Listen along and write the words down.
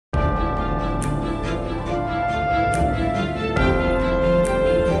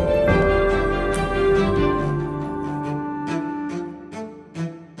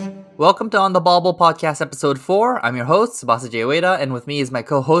welcome to On the Bauble podcast episode 4. I'm your host, Sabasa J. Ueda, and with me is my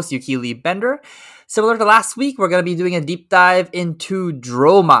co-host, Yuki Lee Bender. Similar to last week, we're going to be doing a deep dive into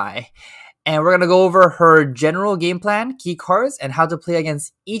Dromai, and we're going to go over her general game plan, key cards, and how to play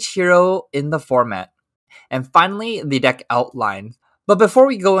against each hero in the format. And finally, the deck outline. But before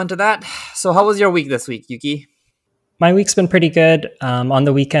we go into that, so how was your week this week, Yuki? My week's been pretty good. On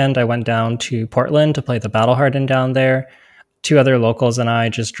the weekend, I went down to Portland to play the Battle Hardened down there. 2 other locals and I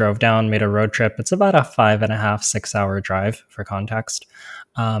just drove down, made a road trip. It's about a 5.5, 6 hour drive for context.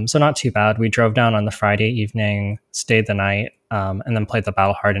 So not too bad. We drove down on the Friday evening, stayed the night, and then played the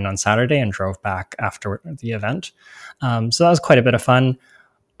Battle Hardened on Saturday and drove back after the event. So that was quite a bit of fun.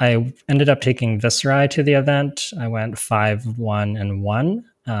 I ended up taking Viserai to the event. I went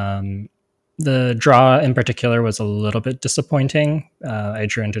 5-1-1. The draw in particular was a little bit disappointing. I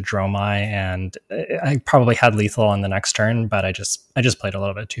drew into Dromai and I probably had lethal on the next turn, but I just played a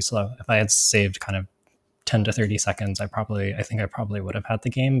little bit too slow. If I had saved kind of 10 to 30 seconds, I think I probably would have had the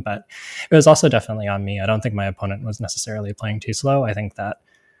game, but it was also definitely on me. I don't think my opponent was necessarily playing too slow. I think that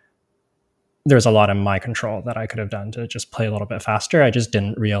there's a lot in my control that I could have done to just play a little bit faster. I just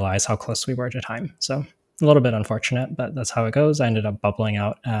didn't realize how close we were to time. So a little bit unfortunate, but that's how it goes. I ended up bubbling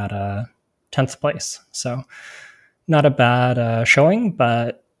out at 10th place. So not a bad showing,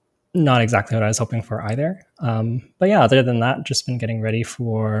 but not exactly what I was hoping for either. But yeah, other than that, just been getting ready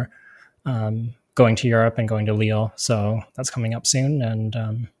for going to Europe and going to Lille. So that's coming up soon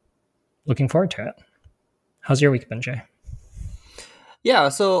and looking forward to it. How's your week been, Jay? Yeah,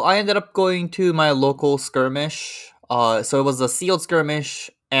 so I ended up going to my local skirmish. So it was a sealed skirmish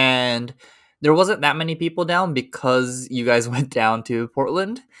and there wasn't that many people down because you guys went down to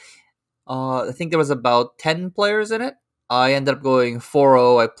Portland. I think there was about 10 players in it. I ended up going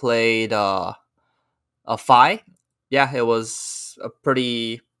 4-0. I played a Phi. Yeah, it was a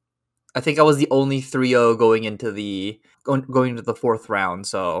pretty... I think I was the only 3-0 going into the 4th round.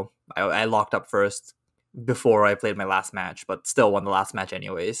 So I locked up first before I played my last match, but still won the last match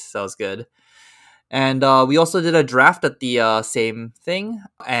anyways. So that was good. And we also did a draft at the same thing.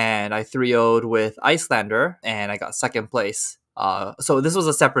 And I 3-0'd with Icelander and I got 2nd place. So this was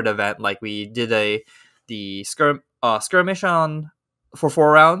a separate event. Like we did the skirmish for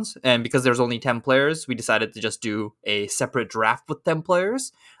 4 rounds, and because there's only 10 players, we decided to just do a separate draft with 10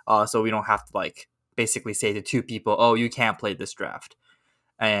 players. So we don't have to like basically say to 2 people, "Oh, you can't play this draft."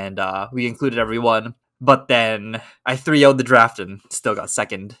 And we included everyone, but then I 3-0'd the draft and still got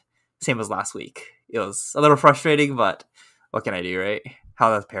 2nd, same as last week. It was a little frustrating, but what can I do, right?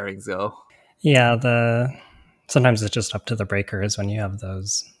 How does pairings go? Yeah, sometimes it's just up to the breakers when you have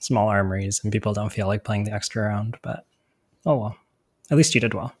those small armories and people don't feel like playing the extra round, but oh well. At least you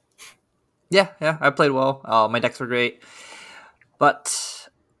did well. Yeah, I played well. My decks were great. But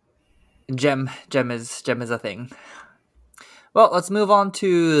gem is a thing. Well, let's move on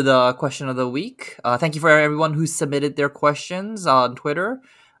to the question of the week. Thank you for everyone who submitted their questions on Twitter.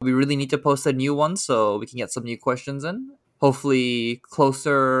 We really need to post a new one so we can get some new questions in. Hopefully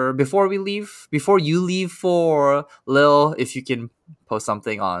closer before you leave for Lil, if you can post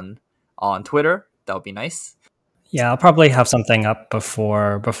something on Twitter, that would be nice. Yeah, I'll probably have something up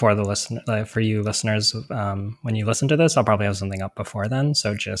before the listen for you listeners. When you listen to this, I'll probably have something up before then.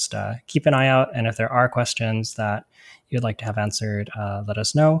 So just keep an eye out, and if there are questions that you'd like to have answered, let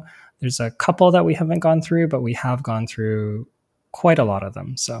us know. There's a couple that we haven't gone through, but we have gone through quite a lot of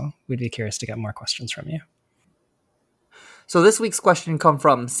them. So we'd be curious to get more questions from you. So this week's question come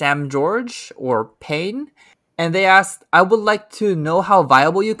from Sam George, or Payne, and they asked, "I would like to know how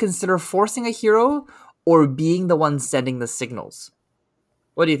viable you consider forcing a hero or being the one sending the signals."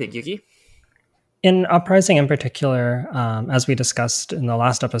 What do you think, Yuki? In Uprising in particular, as we discussed in the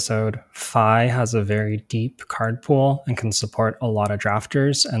last episode, Phi has a very deep card pool and can support a lot of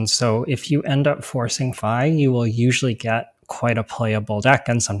drafters. And so if you end up forcing Phi, you will usually get quite a playable deck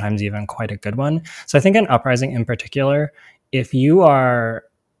and sometimes even quite a good one. So I think in Uprising in particular, if you are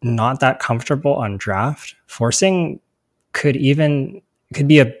not that comfortable on draft, forcing could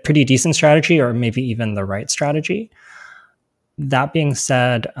be a pretty decent strategy or maybe even the right strategy. That being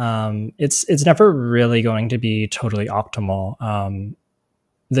said, it's never really going to be totally optimal.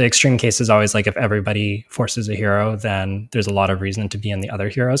 The extreme case is always like if everybody forces a hero, then there's a lot of reason to be in the other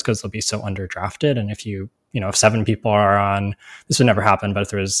heroes because they'll be so underdrafted. And if if 7 people are on, this would never happen, but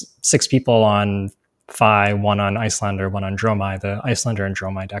if there was 6 people on Phi, 1 on Icelander, 1 on Dromai, the Icelander and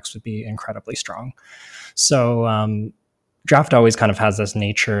Dromai decks would be incredibly strong. So draft always kind of has this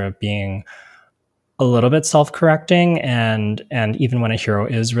nature of being a little bit self-correcting, and even when a hero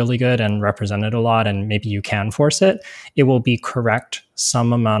is really good and represented a lot and maybe you can force it, it will be correct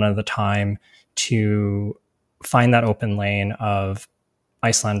some amount of the time to find that open lane of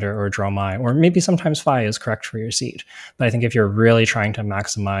Icelander or Dromai, or maybe sometimes Fi is correct for your seed. But I think if you're really trying to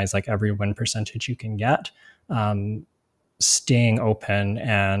maximize like every win percentage you can get, staying open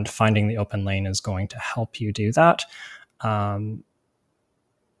and finding the open lane is going to help you do that.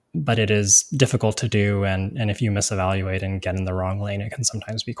 But it is difficult to do, and if you misevaluate and get in the wrong lane, it can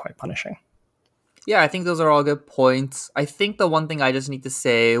sometimes be quite punishing. Yeah, I think those are all good points. I think the one thing I just need to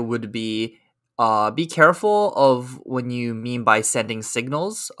say would be careful of when you mean by sending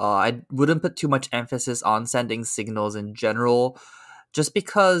signals. I wouldn't put too much emphasis on sending signals in general, just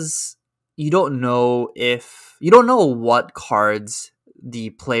because you don't know what cards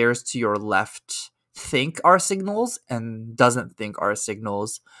the players to your left think are signals and doesn't think are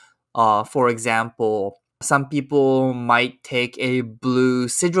signals. For example, some people might take a blue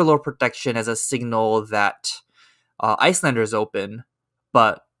Sigil or Protection as a signal that Icelander is open,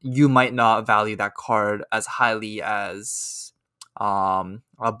 but you might not value that card as highly as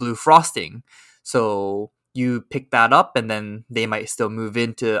a blue Frosting. So you pick that up, and then they might still move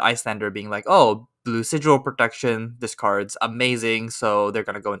into Icelander being like, oh, blue Sigil Protection, this card's amazing, so they're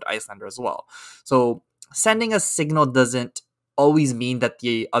going to go into Icelander as well. So sending a signal doesn't always mean that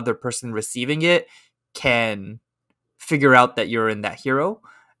the other person receiving it can figure out that you're in that hero.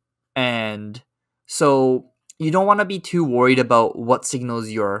 And so you don't want to be too worried about what signals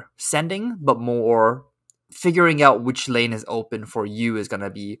you're sending, but more figuring out which lane is open for you is going to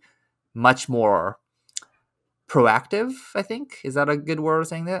be much more proactive, I think. Is that a good word of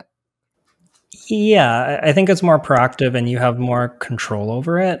saying that? Yeah, I think it's more proactive and you have more control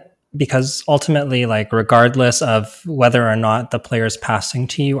over it, because ultimately, like, regardless of whether or not the players passing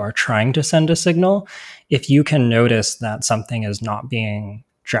to you are trying to send a signal, if you can notice that something is not being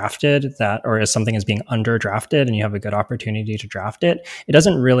drafted, or if something is being under drafted and you have a good opportunity to draft it, it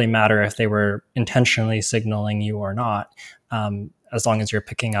doesn't really matter if they were intentionally signaling you or not, as long as you're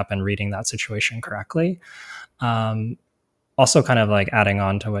picking up and reading that situation correctly. Also, kind of like adding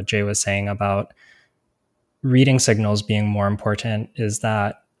on to what Jay was saying about reading signals being more important, is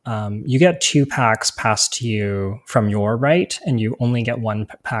that you get 2 packs passed to you from your right, and you only get 1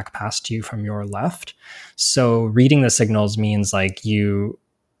 pack passed to you from your left. So reading the signals means like you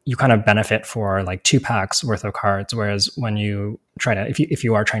kind of benefit for like 2 packs worth of cards. Whereas when you try to, if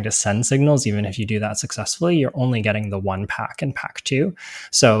you are trying to send signals, even if you do that successfully, you're only getting the 1 pack in pack 2.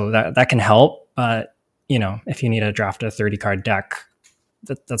 So that can help. But if you need to draft a 30 card deck,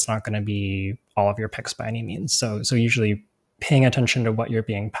 that's not going to be all of your picks by any means. So usually paying attention to what you're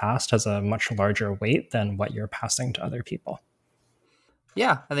being passed has a much larger weight than what you're passing to other people.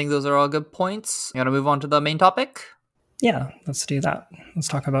 Yeah, I think those are all good points. You want to move on to the main topic? Yeah, let's do that. Let's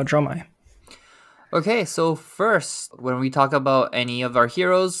talk about Dromai. Okay, so first, when we talk about any of our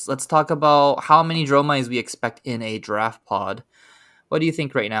heroes, let's talk about how many Dromais we expect in a draft pod. What do you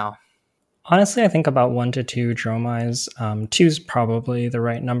think right now? Honestly, I think about 1 to 2 Dromais. 2 is probably the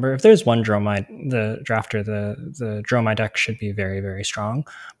right number. If there's 1 Dromai, the drafter, the Dromai deck should be very, very strong.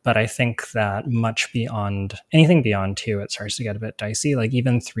 But I think that anything beyond 2, it starts to get a bit dicey. Like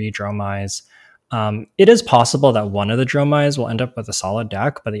even 3 Dromais. It is possible that one of the Dromais will end up with a solid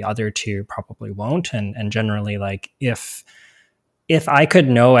deck, but the other 2 probably won't. And generally, like if I could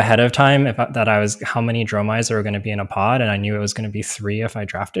know ahead of time how many Dromais are going to be in a pod, and I knew it was going to be 3 if I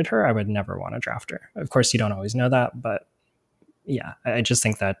drafted her, I would never want to draft her. Of course, you don't always know that, but yeah, I just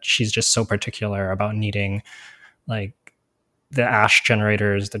think that she's just so particular about needing like the Ash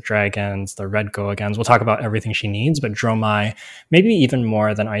generators, the dragons, the red go-agains. We'll talk about everything she needs, but Dromai, maybe even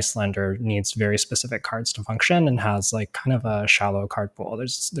more than Icelander, needs very specific cards to function and has like kind of a shallow card pool.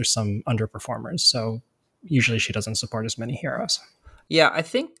 There's some underperformers, so usually she doesn't support as many heroes. Yeah, I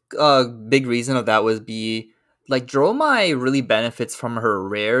think a big reason of that would be like Dromai really benefits from her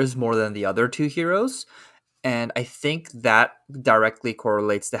rares more than the other 2 heroes. And I think that directly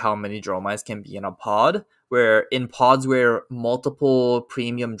correlates to how many Dromais can be in a pod, where in pods where multiple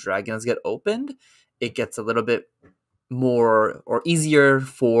premium dragons get opened, it gets a little bit more or easier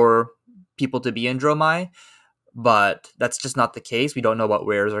for people to be in Dromai. But that's just not the case. We don't know what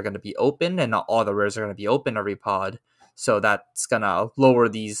rares are going to be open, and not all the rares are going to be open every pod. So that's gonna lower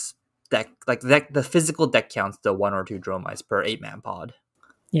these the physical deck counts to 1 or 2 Dromais per 8-man pod.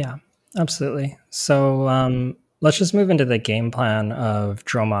 Yeah, absolutely. So let's just move into the game plan of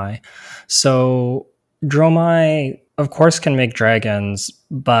Dromai. So Dromai, of course, can make dragons,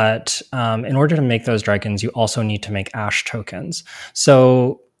 but in order to make those dragons, you also need to make Ash tokens.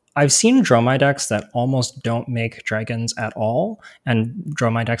 So I've seen Dromai decks that almost don't make dragons at all, and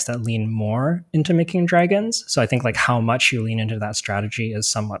Dromai decks that lean more into making dragons. So I think like how much you lean into that strategy is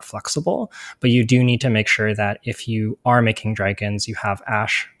somewhat flexible, but you do need to make sure that if you are making dragons, you have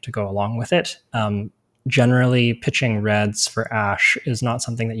Ash to go along with it. Generally, pitching reds for Ash is not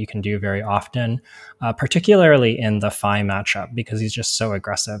something that you can do very often, particularly in the Fi matchup, because he's just so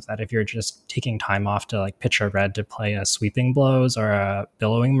aggressive that if you're just taking time off to like pitch a red to play a Sweeping Blows or a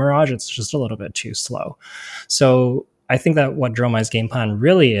Billowing Mirage, it's just a little bit too slow. So I think that what Dromai's game plan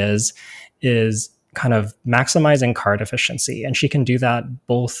really is kind of maximizing card efficiency, and she can do that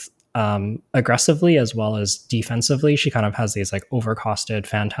both aggressively as well as defensively. She kind of has these like overcosted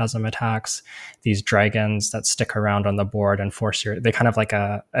phantasm attacks, these dragons that stick around on the board and force they kind of like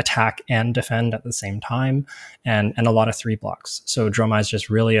attack and defend at the same time, and a lot of 3 blocks. So Dromai is just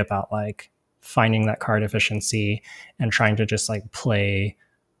really about like finding that card efficiency and trying to just like play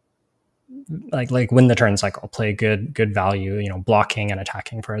like win the turn cycle, play good value, blocking and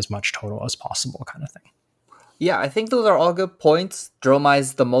attacking for as much total as possible kind of thing. Yeah, I think those are all good points.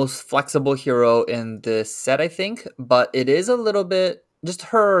 Dromai's the most flexible hero in this set, I think, but it is a little bit just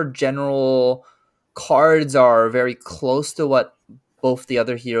her general cards are very close to what both the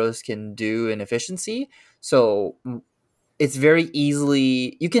other heroes can do in efficiency. So it's very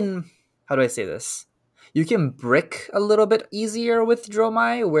easily you can how do I say this? You can brick a little bit easier with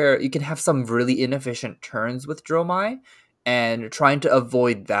Dromai, where you can have some really inefficient turns with Dromai, and trying to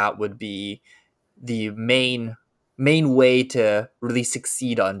avoid that would be the main way to really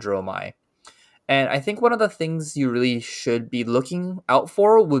succeed on Dromai. And I think one of the things you really should be looking out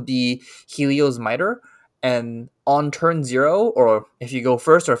for would be Helios Miter. And on turn 0, or if you go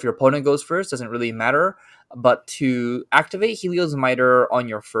first, or if your opponent goes first, doesn't really matter. But to activate Helios Miter on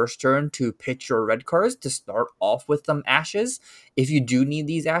your first turn to pitch your red cards to start off with some ashes, if you do need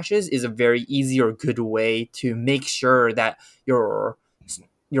these ashes, is a very easy or good way to make sure that your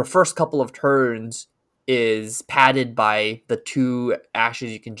first couple of turns is padded by the 2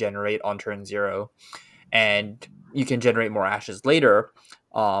 ashes you can generate on turn 0, and you can generate more ashes later.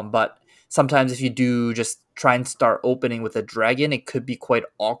 But sometimes if you do just try and start opening with a dragon, it could be quite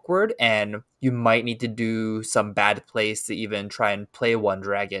awkward, and you might need to do some bad plays to even try and play one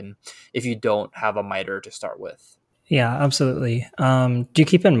dragon if you don't have a miter to start with. Yeah, absolutely. Do you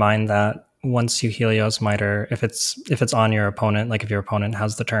keep in mind that once you Helios Miter, if it's on your opponent, like if your opponent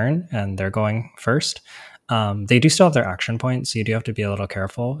has the turn and they're going first, they do still have their action points, so you do have to be a little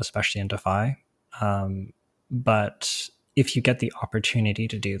careful, especially in Defy. But if you get the opportunity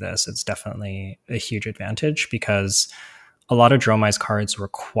to do this, it's definitely a huge advantage, because a lot of Dromai's cards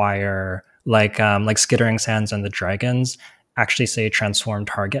require like Skittering Sands and the Dragons actually say transform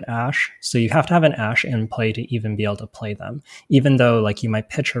target Ash. So you have to have an Ash in play to even be able to play them. Even though like you might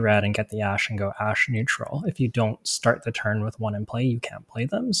pitch a red and get the Ash and go Ash neutral, if you don't start the turn with one in play, you can't play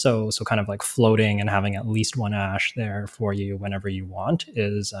them. So kind of like floating and having at least one Ash there for you whenever you want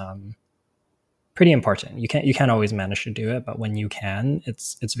is pretty important. You can't always manage to do it, but when you can,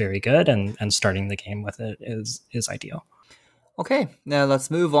 it's very good, and starting the game with it is ideal. Okay, now let's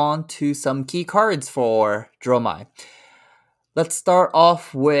move on to some key cards for Dromai. Let's start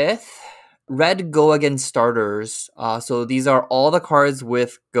off with red Go Again starters. So these are all the cards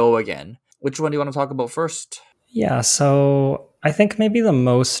with Go Again. Which one do you want to talk about first? Yeah, so I think maybe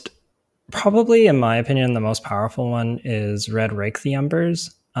probably in my opinion, the most powerful one is red Rake the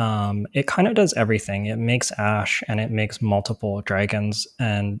Embers. It kind of does everything. It makes Ash and it makes multiple dragons,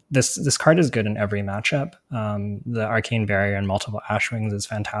 and this card is good in every matchup. The Arcane Barrier and multiple Ash Wings is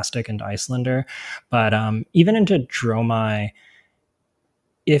fantastic into Icelander, but even into Dromai,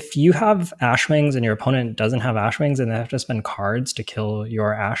 if you have Ash Wings and your opponent doesn't have Ash Wings and they have to spend cards to kill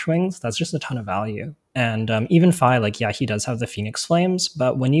your Ash Wings, that's just a ton of value. And even Fi, like, yeah, he does have the Phoenix Flames,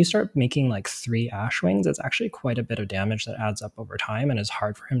 but when you start making like 3 Ash Wings, it's actually quite a bit of damage that adds up over time and is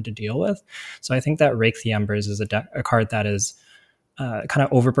hard for him to deal with. So I think that Rake the Embers is a card that is kind of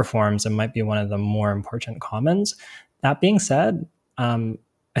overperforms and might be one of the more important commons. That being said, I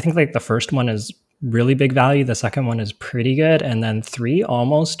think like the first one is really big value. The second one is pretty good. And then 3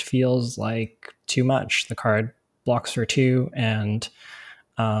 almost feels like too much. The card blocks for 2, and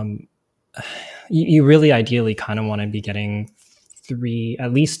you really ideally kind of want to be getting 3,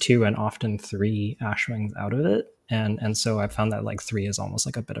 at least 2, and often 3 Ash Wings out of it. And so I found that like 3 is almost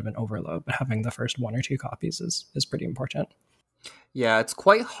like a bit of an overload, but having the first 1 or 2 copies is pretty important. Yeah, it's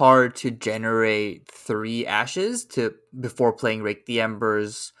quite hard to generate 3 ashes before playing Rake the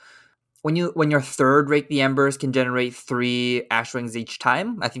Embers. When your third Rake the Embers can generate 3 Ash Wings each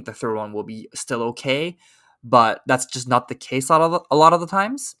time, I think the third one will be still okay, but that's just not the case a lot of the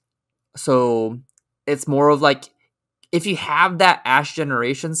times. So it's more of like if you have that ash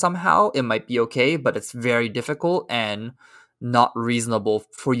generation somehow, it might be okay, but it's very difficult and not reasonable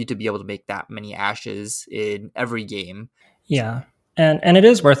for you to be able to make that many ashes in every game. Yeah. And it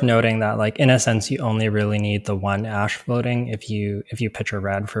is worth noting that like in a sense you only really need the one ash floating if you pitch a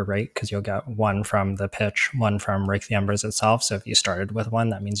red for rake because you'll get one from the pitch, one from Rake the Embers itself. So if you started with one,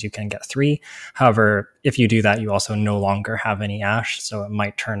 that means you can get three. However, if you do that, you also no longer have any ash, so it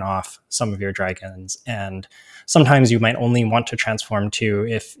might turn off some of your dragons. And sometimes you might only want to transform two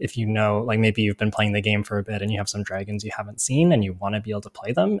if you know, like maybe you've been playing the game for a bit and you have some dragons you haven't seen and you want to be able to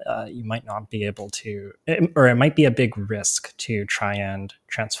play them. You might not be able to, or it might be a big risk to try and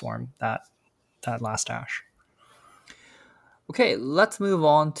transform that last ash. Okay, let's move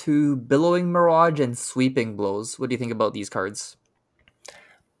on to Billowing Mirage and Sweeping Blows. What do you think about these cards?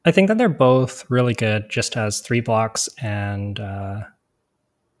 I think that they're both really good, just as 3 blocks and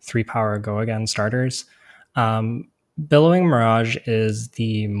 3 power go again starters. Um, Billowing Mirage is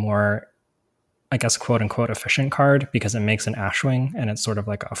the more, I guess, quote unquote efficient card because it makes an Ashwing and it's sort of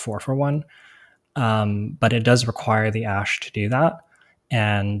like a 4-for-1. But it does require the Ash to do that.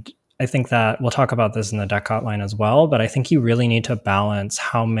 And I think that we'll talk about this in the deck outline as well, but I think you really need to balance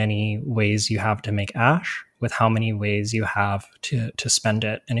how many ways you have to make Ash with how many ways you have to spend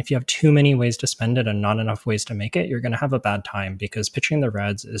it. And if you have too many ways to spend it and not enough ways to make it, you're going to have a bad time because pitching the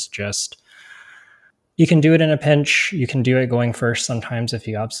reds is just, you can do it in a pinch. You can do it going first sometimes if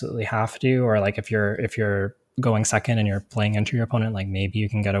you absolutely have to, or like if you're going second and you're playing into your opponent, like maybe you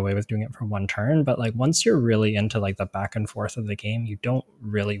can get away with doing it for one turn. But like once you're really into like the back and forth of the game, you don't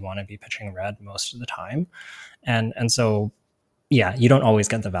really want to be pitching red most of the time. And so yeah, you don't always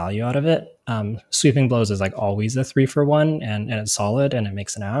get the value out of it. Sweeping blows is like always a 3-for-1 and it's solid and it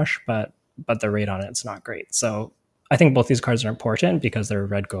makes an ash, but the rate on it's not great. So I think both these cards are important because they're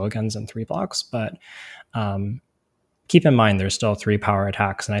red go agains and 3 blocks, but um, keep in mind there's still 3 power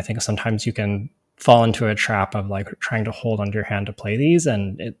attacks, and I think sometimes you can fall into a trap of like trying to hold onto your hand to play these,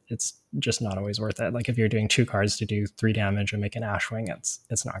 and it's just not always worth it. Like if you're doing 2 cards to do 3 damage and make an Ashwing,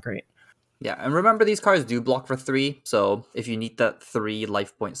 it's not great. Yeah, and remember these cards do block for 3, so if you need that 3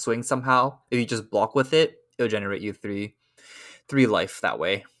 life point swing somehow, if you just block with it, it'll generate you 3 life that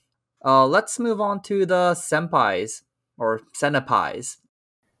way. Let's move on to the senpais or senepais.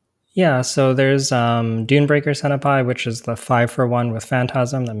 Yeah, so there's Dunebreaker Senpai, which is the 5-for-1 with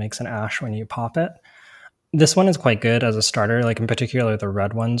Phantasm that makes an Ash when you pop it. This one is quite good as a starter. Like in particular, the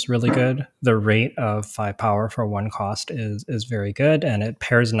red one's really good. The rate of 5 power for 1 cost is very good, and it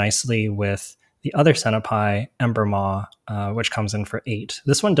pairs nicely with the other Senpai, Ember Maw, which comes in for 8.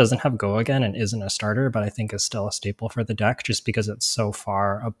 This one doesn't have Go Again and isn't a starter, but I think is still a staple for the deck just because it's so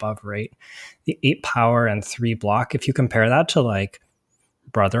far above rate. The 8 power and 3 block, if you compare that to like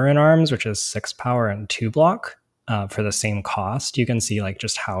Brother in Arms, which is 6 power and 2 block, for the same cost, you can see like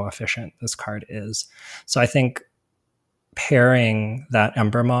just how efficient this card is. So I think pairing that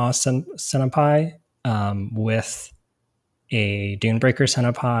Ember Maw Senpai with a Dunebreaker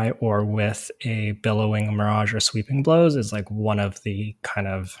Senpai or with a Billowing Mirage or Sweeping Blows is like one of the kind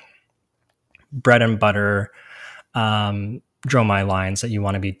of bread and butter Dromai lines that you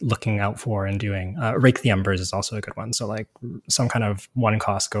want to be looking out for and doing. Rake the Embers is also a good one. So like some kind of 1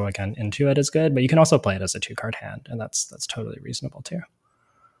 cost go again into it is good, but you can also play it as a 2 card hand, and that's totally reasonable too.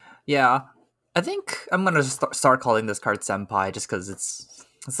 Yeah, I think I'm gonna start calling this card senpai just because it's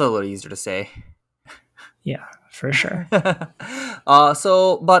a little easier to say. Yeah, for sure. But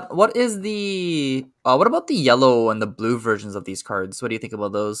what is the what about the yellow and the blue versions of these cards? What do you think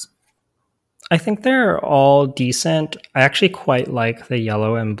about those? I think they're all decent. I actually quite like the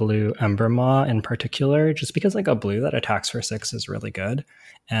yellow and blue Ember Maw in particular, just because like a blue that attacks for 6 is really good,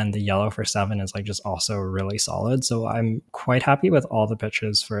 and the yellow for 7 is like just also really solid. So I'm quite happy with all the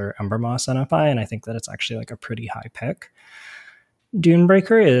pitches for Ember Maw Senpai, and I think that it's actually like a pretty high pick.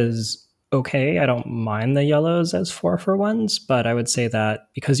 Dunebreaker is okay. I don't mind the yellows as 4-for-1s, but I would say that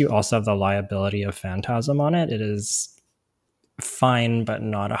because you also have the liability of Phantasm on it, it is fine, but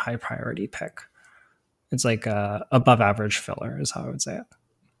not a high priority pick. It's like a above average filler, is how I would say it.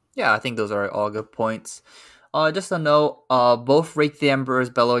 Yeah, I think those are all good points. Just a note, both Rake the Embers,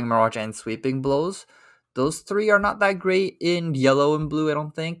 Bellowing Mirage, and Sweeping Blows, those 3 are not that great in yellow and blue, I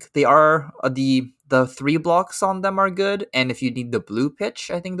don't think. They are, the 3 blocks on them are good, and if you need the blue pitch,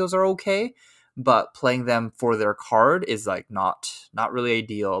 I think those are okay. But playing them for their card is like not really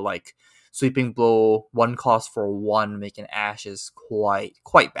ideal. Like Sweeping Blow, 1 cost for 1, making Ash is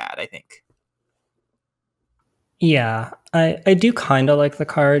quite bad, I think. Yeah, I do kind of like the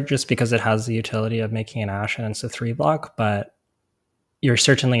card just because it has the utility of making an Ash and it's a 3 block, but you're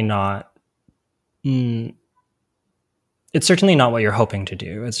certainly not. Mm, it's certainly not what you're hoping to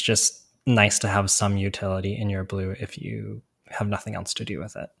do. It's just nice to have some utility in your blue if you have nothing else to do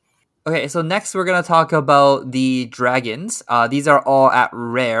with it. Okay, so next we're gonna talk about the dragons. These are all at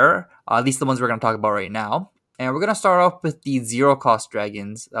rare, at least the ones we're gonna talk about right now. And we're gonna start off with the zero cost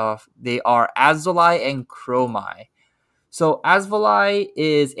dragons. They are Azulai and Chromai. So Asvalai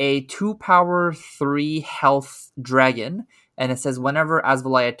is a 2 power 3 health dragon, and it says whenever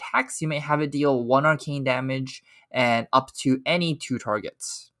Asvalai attacks, you may have it deal 1 arcane damage and up to any 2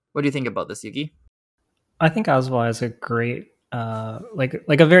 targets. What do you think about this, Yuki? I think Aswa is a great, like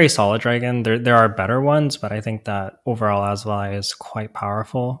a very solid dragon. There are better ones, but I think that overall Aswa is quite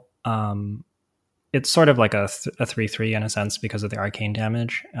powerful. It's sort of like a 3/3 in a sense because of the arcane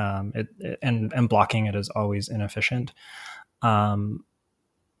damage. And blocking it is always inefficient.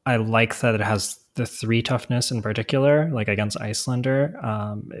 I like that it has the 3 toughness in particular, like against Icelander.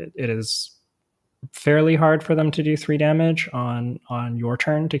 It is fairly hard for them to do 3 damage on your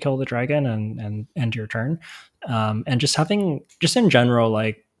turn to kill the dragon and end your turn. And just having, just in general,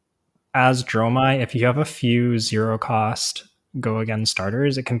 like as Dromai, if you have a few zero cost go again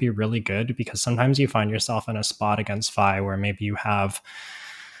starters, it can be really good because sometimes you find yourself in a spot against Fi where maybe you have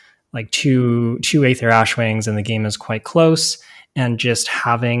like two Aether Ashwings and the game is quite close, and just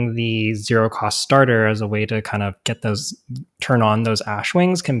having the zero cost starter as a way to kind of get those, turn on those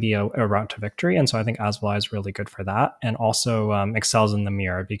Ashwings can be a route to victory. And so I think Aswala is really good for that, and also excels in the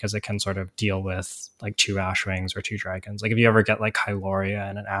mirror because it can sort of deal with like 2 Ashwings or 2 dragons. Like if you ever get like Hyloria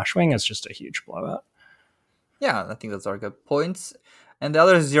and an Ashwing, it's just a huge blowout. Yeah, I think those are good points. And the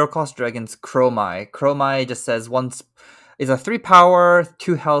other zero cost dragon's Chromai. Chromai just says once is a 3 power,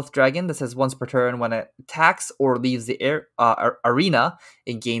 2 health dragon that says once per turn when it attacks or leaves the arena,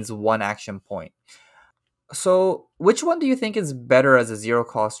 it gains 1 action point. So, which one do you think is better as a zero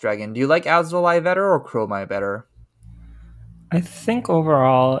cost dragon? Do you like Azulai better or Chromai better? I think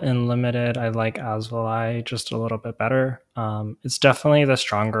overall in limited, I like Aswalai just a little bit better. It's definitely the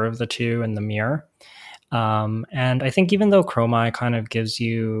stronger of the two in the mirror. And I think even though Chromai kind of gives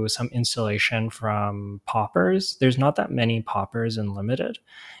you some insulation from poppers, there's not that many poppers in limited.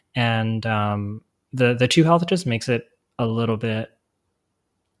 And the 2 health just makes it a little bit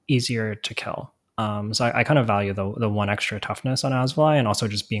easier to kill. So I kind of value the 1 extra toughness on Aswalai, and also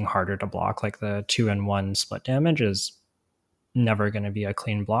just being harder to block. Like the 2 and 1 split damage is never going to be a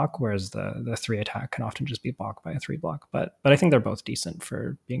clean block, whereas the 3 attack can often just be blocked by a 3 block. But I think they're both decent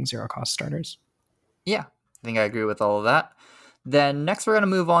for being zero cost starters. Yeah, I think I agree with all of that. Then next we're going to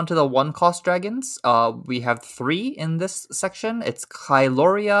move on to the 1 cost dragons. We have 3 in this section. It's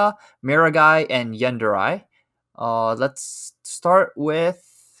Kyloria, Miragai, and Yendurai. Let's start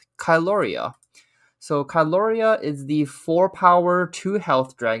with Kyloria. So Kyloria is the 4 power, 2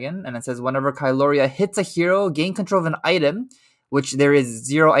 health dragon, and it says whenever Kyloria hits a hero, gain control of an item, which there is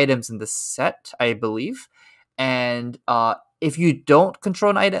 0 items in the set, I believe. And if you don't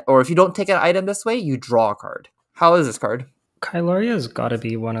control an item, or if you don't take an item this way, you draw a card. How is this card? Kyloria's got to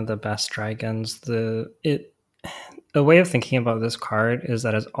be one of the best dragons. The way of thinking about this card is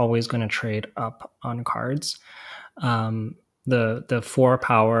that it's always going to trade up on cards. The 4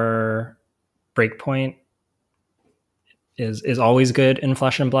 power breakpoint is always good in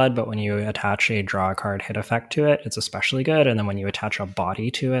Flesh and Blood, but when you attach a draw a card hit effect to it, it's especially good. And then when you attach a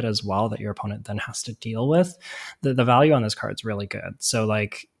body to it as well that your opponent then has to deal with, the value on this card is really good. So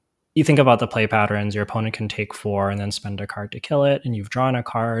like you think about the play patterns, your opponent can take 4 and then spend a card to kill it, and you've drawn a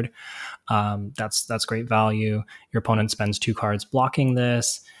card. That's great value. Your opponent spends 2 cards blocking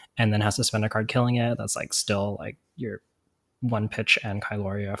this and then has to spend a card killing it. That's like still like your 1 pitch and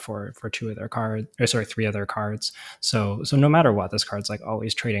Kyloria for 2 of their cards, or sorry, 3 other cards. So no matter what, this card's like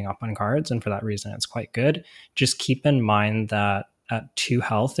always trading up on cards, and for that reason, it's quite good. Just keep in mind that at 2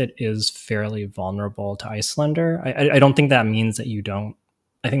 health, it is fairly vulnerable to Icelander. I don't think that means that you don't.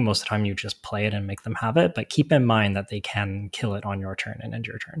 I think most of the time you just play it and make them have it, but keep in mind that they can kill it on your turn and end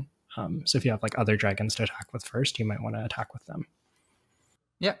your turn. So if you have like other dragons to attack with first, you might want to attack with them.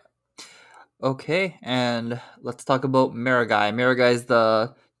 Yeah. Okay, and let's talk about Miragai. Miragai is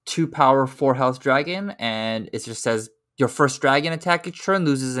the 2 power, 4 health dragon, and it just says your first dragon attack each turn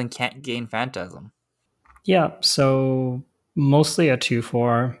loses and can't gain Phantasm. Yeah, so mostly a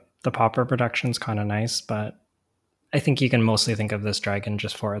 2/4. The popper protection's kind of nice, but I think you can mostly think of this dragon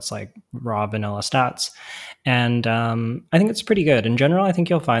just for its like raw vanilla stats. And I think it's pretty good. In general, I think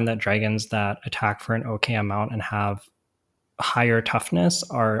you'll find that dragons that attack for an okay amount and have higher toughness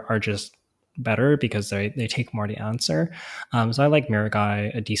are just better because they take more to answer. So I like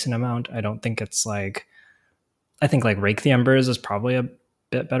Miragai a decent amount. I don't think it's like I think like Rake the Embers is probably a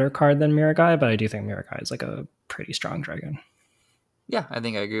bit better card than Miragai, but I do think Miragai is like a pretty strong dragon. Yeah, I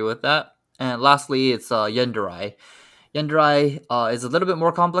think I agree with that. And lastly, it's Yendurai. Yendurai is a little bit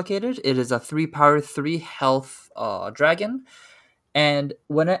more complicated. It is a 3 power, 3 health dragon. And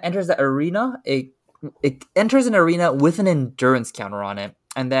when it enters the arena, it enters an arena with an endurance counter on it.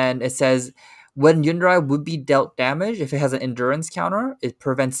 And then it says when Yendurai would be dealt damage, if it has an endurance counter, it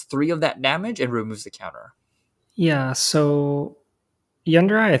prevents 3 of that damage and removes the counter. Yeah, so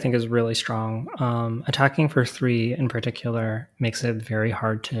Yunderai, I think, is really strong. Attacking for 3 in particular makes it very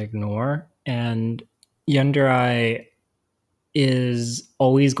hard to ignore. And Yunderai is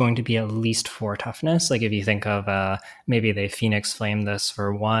always going to be at least 4 toughness. Like if you think of maybe they Phoenix Flame this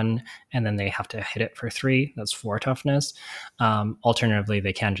for 1 and then they have to hit it for 3, that's 4 toughness. Alternatively,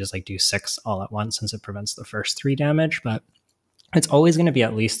 they can just like do 6 all at once since it prevents the first 3 damage. But it's always going to be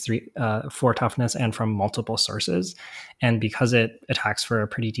at least 4 toughness and from multiple sources. And because it attacks for a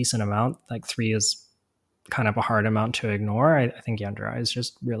pretty decent amount, like 3 is kind of a hard amount to ignore. I think Yandere is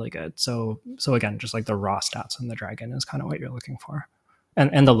just really good. So again, just like the raw stats on the dragon is kind of what you're looking for,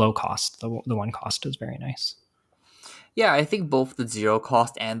 and the low cost, the 1 cost is very nice. Yeah, I think both the 0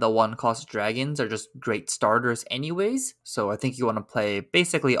 cost and the 1 cost dragons are just great starters, anyways. So I think you want to play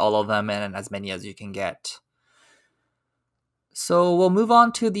basically all of them and as many as you can get. So we'll move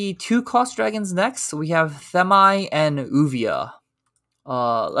on to the 2 cost dragons next. We have Themai and Uvia.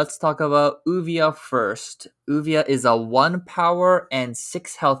 Let's talk about Uvia first. Uvia is a 1 power and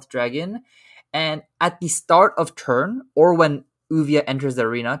 6 health dragon, and at the start of turn, or when Uvia enters the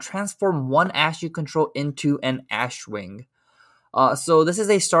arena, transform 1 Ash you control into an Ashwing. So this is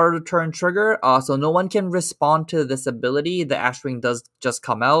a start of turn trigger, so no one can respond to this ability. The Ashwing does just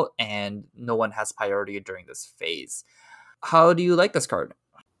come out, and no one has priority during this phase. How do you like this card?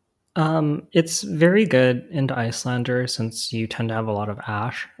 It's very good into Icelander since you tend to have a lot of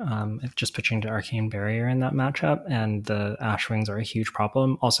Ash. If just pitching to Arcane Barrier in that matchup, and the Ash Wings are a huge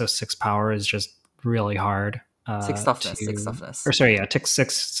problem. Also, 6 power is just really hard. 6 toughness, 6 to, toughness. or sorry, yeah,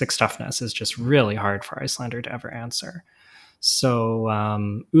 6 toughness is just really hard for Icelander to ever answer. So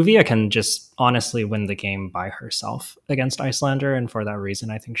Uvia can just honestly win the game by herself against Icelander, and for that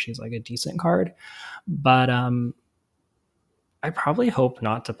reason, I think she's like a decent card. But I probably hope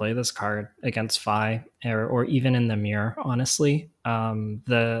not to play this card against Fi or even in the mirror, honestly.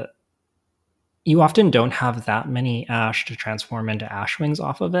 You often don't have that many Ash to transform into Ash Wings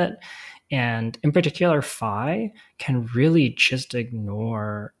off of it. And in particular, Fi can really just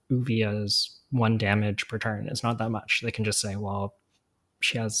ignore Uvia's 1 damage per turn. It's not that much. They can just say, well,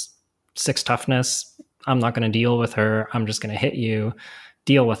 she has 6 toughness. I'm not going to deal with her. I'm just going to hit you,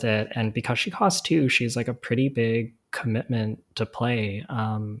 deal with it. And because she costs 2, she's like a pretty big commitment to play.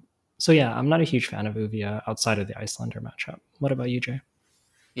 So yeah, I'm not a huge fan of Uvia outside of the Icelander matchup. What about you, Jay?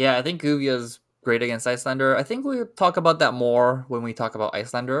 Yeah, I think Uvia's great against Icelander. I think we'll talk about that more when we talk about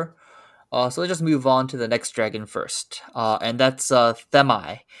Icelander. So let's just move on to the next dragon first. And that's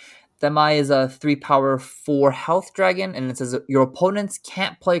Themai. Themai is a 3 power, 4 health dragon, and it says your opponents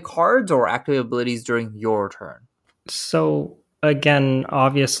can't play cards or activate abilities during your turn. So again,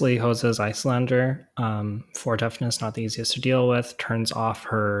 obviously Jose's Icelander, 4 toughness, not the easiest to deal with, turns off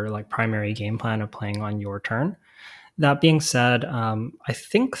her like primary game plan of playing on your turn. That being said, I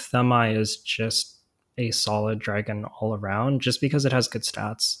think Themai is just a solid dragon all around, just because it has good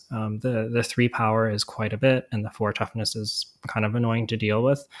stats. The 3 power is quite a bit, and the 4 toughness is kind of annoying to deal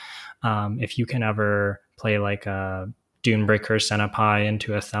with. If you can ever play like a Dunebreaker Senpai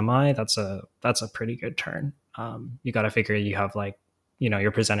into a Themai, that's a pretty good turn. You got to figure you have like,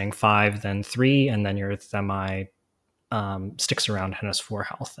 you're presenting 5, then 3, and then your Themai sticks around and has 4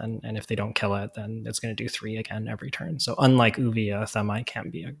 health, and if they don't kill it, then it's going to do 3 again every turn. So unlike Uvia, Themai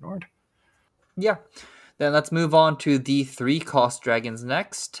can't be ignored. Yeah. Then let's move on to the 3 cost dragons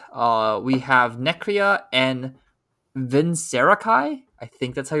next. We have Necria and Vinserakai. I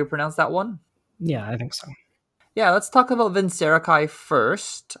think that's how you pronounce that one. Yeah, I think so. Yeah, let's talk about Vinserakai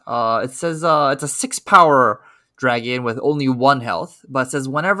first. It says it's a 6 power dragon with only 1 health, but it says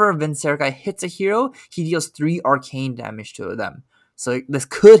whenever Vinserakai hits a hero, he deals 3 arcane damage to them. So this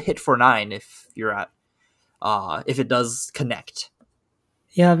could hit for 9 if you're at if it does connect.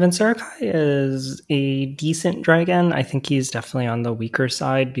 Yeah, Vinserakai is a decent dragon. I think he's definitely on the weaker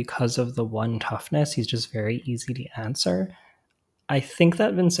side because of the 1 toughness. He's just very easy to answer. I think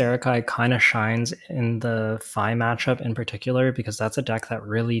that Vinserakai kind of shines in the Fi matchup in particular because that's a deck that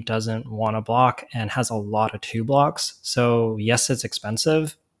really doesn't want to block and has a lot of 2 blocks. So yes, it's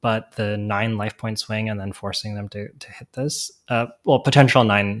expensive, but the 9 life point swing and then forcing them to hit this, potential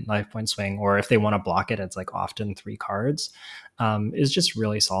 9 life point swing, or if they want to block it, it's like often 3 cards, is just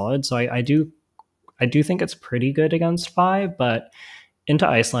really solid. So I do think it's pretty good against five, but into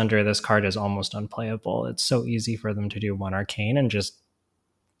Icelander, this card is almost unplayable. It's so easy for them to do one arcane and just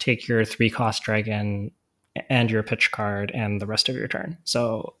take your 3 cost dragon and your pitch card and the rest of your turn.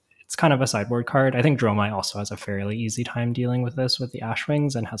 So it's kind of a sideboard card. I think Dromai also has a fairly easy time dealing with this with the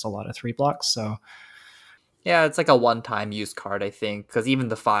Ashwings and has a lot of 3 blocks. So Yeah, it's like a one-time use card, I think, because even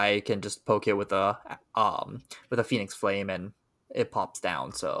the Fi can just poke it with a Phoenix Flame and it pops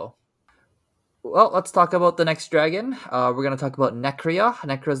down. So, well, let's talk about the next dragon. We're gonna talk about Necria.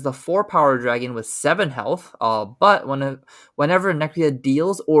 Necria is the 4 power dragon with 7 health. But whenever Necria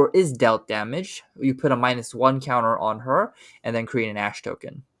deals or is dealt damage, you put a -1 counter on her and then create an Ash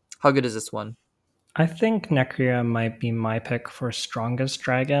token. How good is this one? I think Necria might be my pick for strongest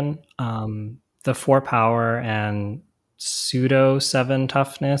dragon. The 4 power and pseudo 7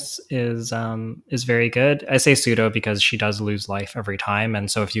 toughness is very good. I say pseudo because she does lose life every time, and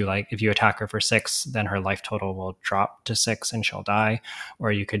so if you attack her for 6, then her life total will drop to 6 and she'll die.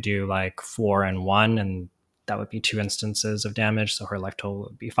 Or you could do like 4 and 1, and that would be 2 instances of damage, so her life total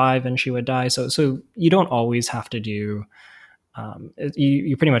would be 5 and she would die. So you don't always have to do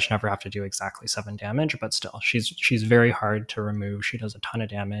you pretty much never have to do exactly 7 damage, but still, she's very hard to remove. She does a ton of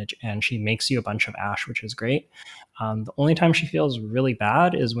damage, and she makes you a bunch of ash, which is great. The only time she feels really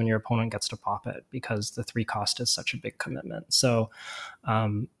bad is when your opponent gets to pop it, because the 3 cost is such a big commitment. So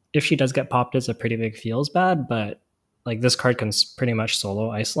if she does get popped, it's a pretty big feels bad, but like this card can pretty much solo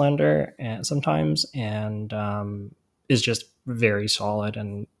Icelander sometimes, and is just very solid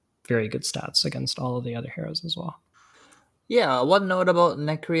and very good stats against all of the other heroes as well. Yeah, one note about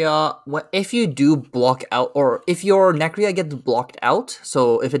Necria, if you do block out, or if your Necria gets blocked out,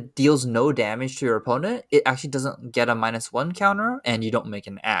 so if it deals no damage to your opponent, it actually doesn't get a -1 counter, and you don't make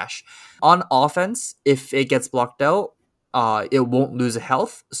an Ash. On offense, if it gets blocked out, it won't lose a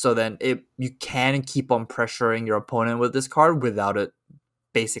health, so then you can keep on pressuring your opponent with this card without it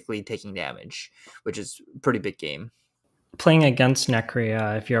basically taking damage, which is a pretty big game. Playing against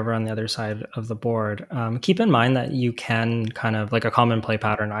Necria, if you're ever on the other side of the board, keep in mind that you can kind of, like, a common play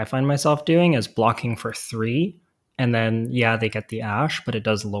pattern I find myself doing is blocking for 3, and then yeah, they get the Ash, but it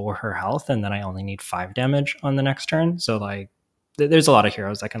does lower her health, and then I only need 5 damage on the next turn. So like, there's a lot of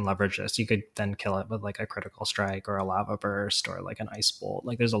heroes that can leverage this. You could then kill it with like a critical strike or a lava burst or like an ice bolt.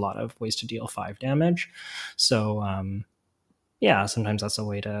 Like, there's a lot of ways to deal 5 damage. So yeah, sometimes that's a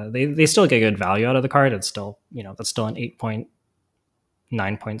way to, they still get good value out of the card. It's still, that's still an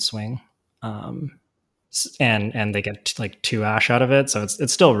 8.9 point swing. And they get like 2 ash out of it, so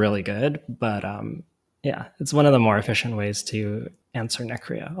it's still really good. But yeah, it's one of the more efficient ways to answer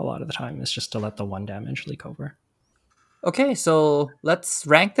Necria a lot of the time, is just to let the 1 damage leak over. Okay, so let's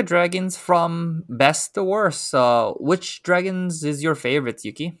rank the dragons from best to worst. Which dragons is your favorite,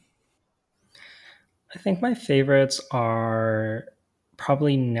 Yuki? I think my favorites are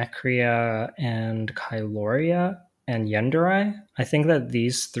probably Necria and Kyloria and Yendurai. I think that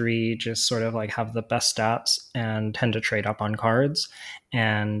these 3 just sort of like have the best stats and tend to trade up on cards.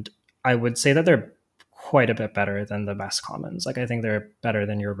 And I would say that they're quite a bit better than the best commons. Like, I think they're better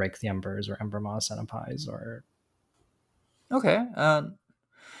than your Rake the Embers or Embermoss Senapais or... Okay,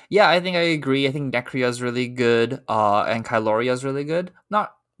 yeah, I think I agree. I think Necria is really good, and Kyloria is really good.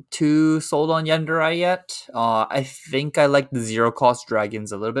 Not too sold on Yendurai yet. I think I like the 0 cost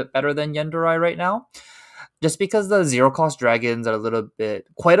dragons a little bit better than Yendurai right now. Just because the 0 cost dragons are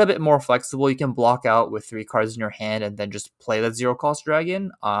quite a bit more flexible. You can block out with 3 cards in your hand and then just play that 0 cost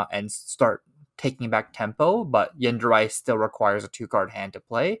dragon and start taking back tempo. But Yendurai still requires a 2 card hand to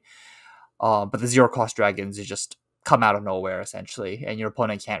play. But the 0 cost dragons is just come out of nowhere essentially, and your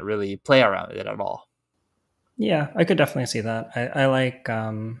opponent can't really play around it at all. Yeah, I could definitely see that. I like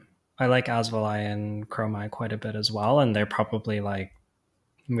Asvalai and Chromai quite a bit as well, and they're probably like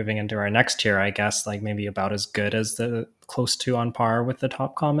moving into our next tier, I guess, like maybe about as good as the close to on par with the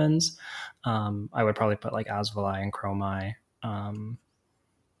top commons. I would probably put like Asvalai and Chromai, and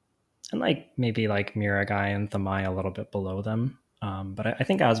like maybe like Miragai and Thamai a little bit below them. But I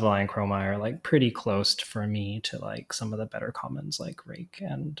think Asvalai and Chromai are like pretty close for me to like some of the better commons like Rake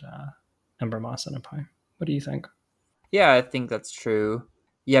and Embermoss and Apai. What do you think? Yeah, I think that's true.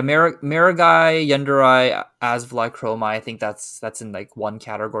 Yeah, Miragai, Yendurai, Asvlai, Chroma, I think that's in like one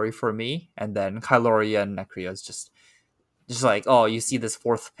category for me. And then Kyloria and Necria is just like, oh, you see this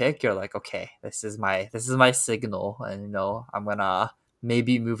 4th pick, you're like, okay, this is my signal, and I'm gonna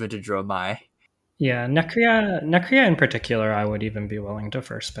maybe move into Dromai. Yeah, Necria in particular, I would even be willing to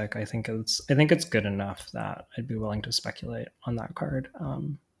first pick. I think it's good enough that I'd be willing to speculate on that card.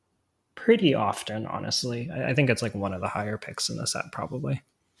 Pretty often, honestly. I think it's like one of the higher picks in the set, probably.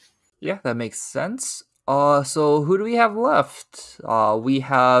 Yeah, that makes sense. So who do we have left? We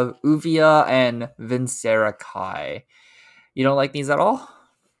have Uvia and Vincerakai. You don't like these at all?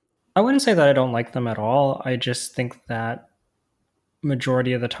 I wouldn't say that I don't like them at all. I just think that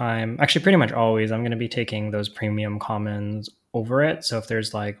majority of the time, actually pretty much always, I'm going to be taking those premium commons over it. So if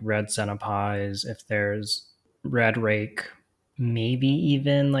there's like red Xenopais, if there's red Rake, maybe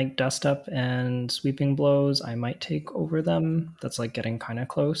even like Dust Up and Sweeping Blows, I might take over them. That's like getting kind of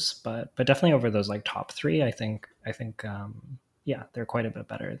close, but definitely over those like top three. I think yeah, they're quite a bit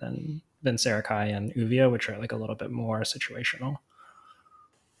better than Sarakai and Uvia, which are like a little bit more situational.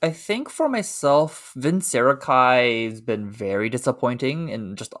 I think for myself, Vincerakai has been very disappointing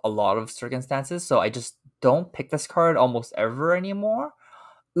in just a lot of circumstances, so I just don't pick this card almost ever anymore.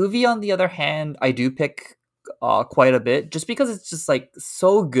 Uvi, on the other hand, I do pick quite a bit just because it's just like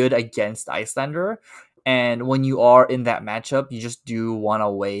so good against Icelander. And when you are in that matchup, you just do want a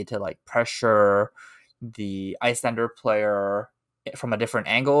way to like pressure the Icelander player from a different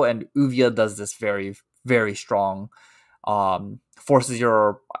angle. And Uvia does this very, very strong. Forces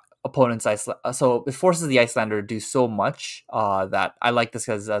your opponent's so it forces the Icelander to do so much that I like this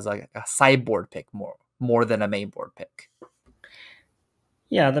as like a sideboard pick more than a main board pick.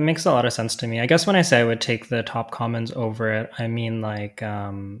 Yeah, that makes a lot of sense to me. I guess when I say I would take the top commons over it, I mean like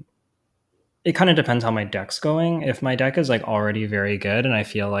it kind of depends how my deck's going. If my deck is like already very good and I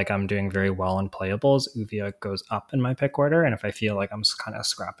feel like I'm doing very well in playables, Uvia goes up in my pick order. And if I feel like I'm kind of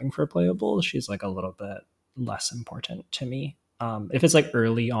scrapping for playables, she's like a little bit less important to me. If it's like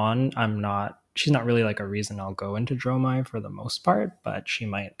early on, she's not really like a reason I'll go into Dromai for the most part, but she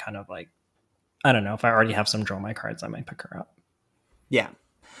might kind of like, I don't know, if I already have some Dromai cards, I might pick her up. Yeah.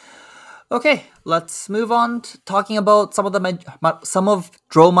 Okay, let's move on to talking about some of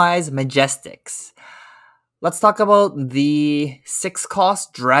Dromai's Majestics. Let's talk about the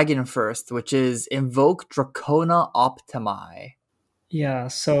 6-cost dragon first, which is Invoke Dracona Optimi. Yeah,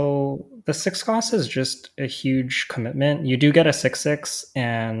 so the 6 cost is just a huge commitment. You do get a 6/6,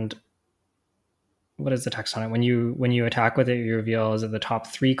 and what is the text on it? When you attack with it, you reveal is it the top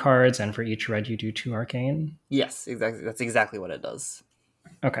 3 cards, and for each red you do 2 arcane. Yes, exactly. That's exactly what it does.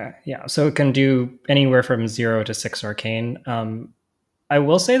 Okay, yeah. So it can do anywhere from 0 to 6 arcane. I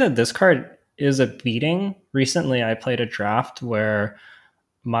will say that this card is a beating. Recently, I played a draft where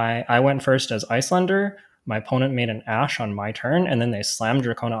I went first as Icelander. My opponent made an Ash on my turn, and then they slammed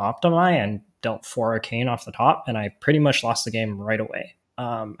Dracona Optimi and dealt 4 arcane off the top, and I pretty much lost the game right away.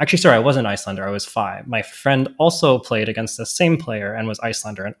 Actually, sorry, I wasn't Icelander. I was Fi. My friend also played against the same player and was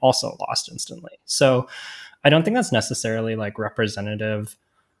Icelander and also lost instantly. So I don't think that's necessarily like representative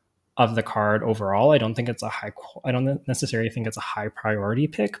of the card overall. I don't necessarily think it's a high priority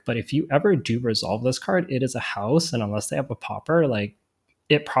pick, but if you ever do resolve this card, it is a house, and unless they have a popper, like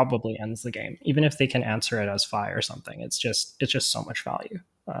it probably ends the game. Even if they can answer it as fire or something, it's just so much value.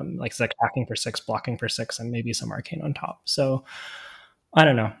 Like it's like attacking for 6, blocking for 6, and maybe some arcane on top. So I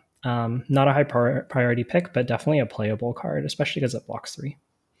don't know. Not a high priority pick, but definitely a playable card, especially because it blocks 3.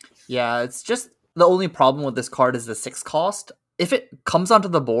 Yeah, it's just the only problem with this card is the 6 cost. If it comes onto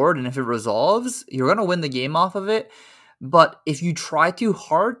the board and if it resolves, you're gonna win the game off of it. But if you try too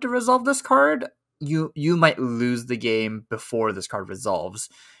hard to resolve this card, you might lose the game before this card resolves.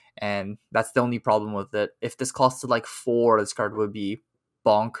 And that's the only problem with it. If this costed like 4, this card would be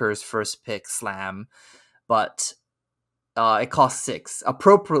bonkers first pick slam. But it costs 6,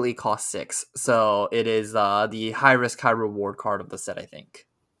 appropriately costs 6. So it is the high risk, high reward card of the set, I think.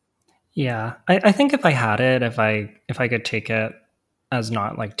 Yeah, I think if I had it, if I could take it as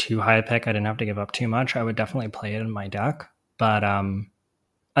not like too high a pick, I didn't have to give up too much. I would definitely play it in my deck. But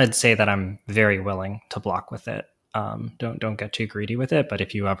I'd say that I'm very willing to block with it. Don't get too greedy with it. But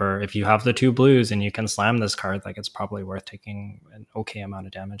if you have the 2 blues and you can slam this card, like it's probably worth taking an okay amount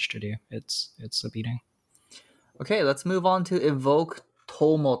of damage to do. It's a beating. Okay, let's move on to Evoke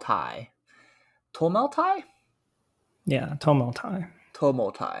Tomotai. Tomeltai? Yeah, Tomotai.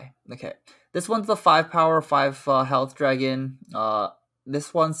 Tomotai. Okay. This one's the 5 power, 5 health dragon.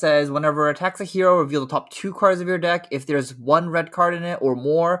 This one says whenever it attacks a hero, reveal the top 2 cards of your deck. If there's 1 red card in it or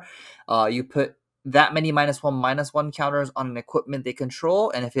more, you put that many -1/-1 counters on an equipment they control,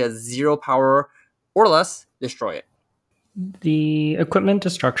 and if it has 0 power or less, destroy it. The equipment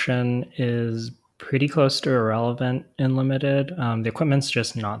destruction is pretty close to irrelevant in limited. The equipment's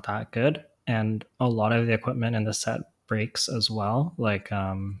just not that good, and a lot of the equipment in the set breaks as well. Like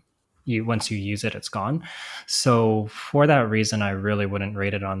you once you use it, it's gone. So for that reason, I really wouldn't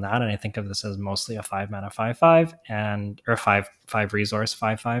rate it on that. And I think of this as mostly a 5 mana 5/5 and or 5/5 resource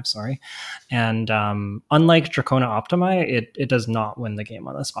 5/5. Sorry, and unlike Dracona Optimi, it does not win the game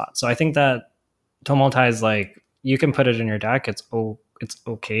on the spot. So I think that Tomultai is like you can put it in your deck. It's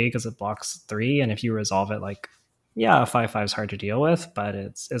okay because it blocks 3, and if you resolve it, like yeah, a 5/5 is hard to deal with, but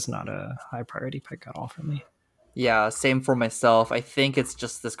it's not a high priority pick at all for me. Yeah, same for myself. I think it's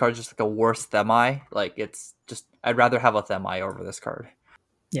just this card's just like a worse Themi. Like it's just I'd rather have a Themi over this card.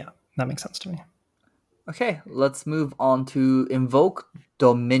 Yeah, that makes sense to me. Okay, let's move on to Invoke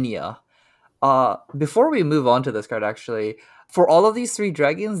Dominia. Before we move on to this card, actually, for all of these three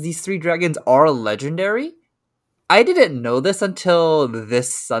dragons are legendary. I didn't know this until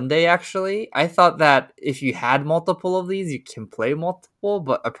this Sunday, actually. I thought that if you had multiple of these, you can play multiple,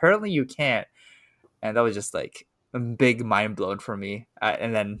 but apparently you can't. And that was just like a big mind blown for me.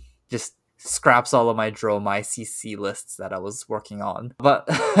 And then just scraps all of my Dromai CC lists that I was working on. But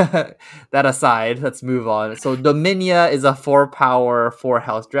that aside, let's move on. So Dominia is a 4-power, 4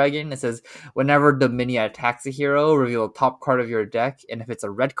 health dragon. It says whenever Dominia attacks a hero, reveal a top card of your deck, and if it's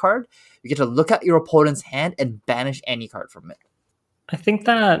a red card, you get to look at your opponent's hand and banish any card from it. I think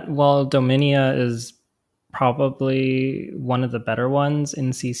that while Dominia is probably one of the better ones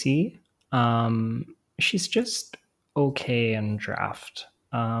in CC, she's just okay in draft.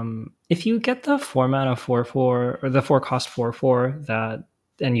 If you get the 4 mana 4/4 or the 4 cost 4/4 that,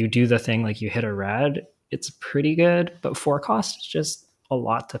 and you do the thing like you hit a red, it's pretty good. But 4 cost is just a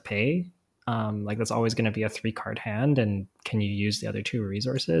lot to pay. Like that's always going to be a 3 card hand, and can you use the other 2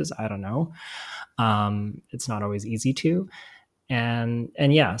 resources? I don't know. It's not always easy to, and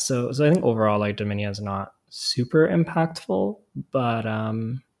yeah. So I think overall, like Dominia is not super impactful, but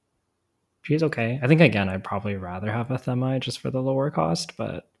she's okay. I think again, I'd probably rather have a Themi just for the lower cost,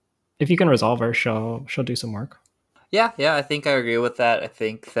 but if you can resolve her, she'll do some work. Yeah, I think I agree with that. I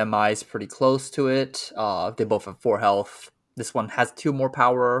think Themai is pretty close to it. They both have 4 health. This one has 2 more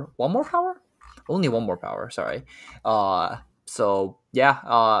power. 1 more power? Only 1 more power, sorry. So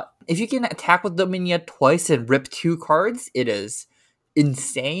yeah, if you can attack with Dominia twice and rip 2 cards, it is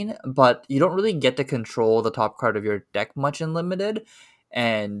insane, but you don't really get to control the top card of your deck much in limited.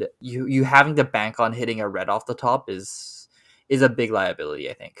 And you having to bank on hitting a red off the top is a big liability,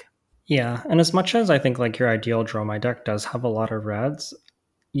 I think. Yeah, and as much as I think like your ideal Dromai deck does have a lot of reds,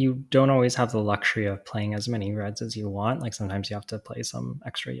 you don't always have the luxury of playing as many reds as you want. Like sometimes you have to play some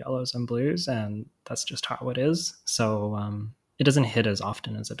extra yellows and blues, and that's just how it is. So it doesn't hit as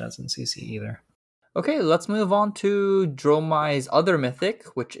often as it does in CC either. Okay, let's move on to Dromai's other mythic,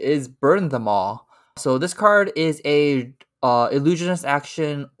 which is Burn Them All. So this card is a illusionist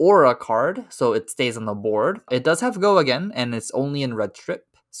action aura card, so it stays on the board. It does have go again, and it's only in red strip,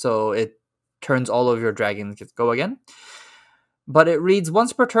 so it turns all of your dragons get go again. But it reads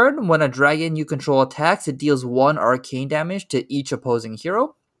once per turn, when a dragon you control attacks, it deals 1 arcane damage to each opposing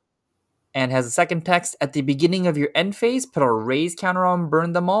hero. And has a second text, at the beginning of your end phase, put a raise counter on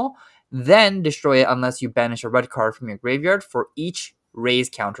Burn Them All, then destroy it unless you banish a red card from your graveyard for each raise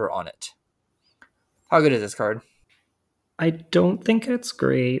counter on it. How good is this card? I don't think it's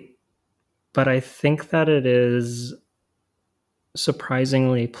great, but I think that it is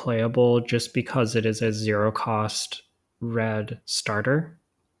surprisingly playable just because it is a 0 cost red starter,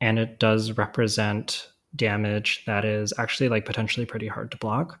 and it does represent damage that is actually like potentially pretty hard to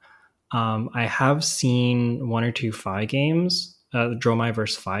block. I have seen 1 or 2 Fi games, Dromai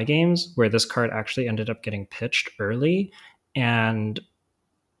versus Fi games, where this card actually ended up getting pitched early, and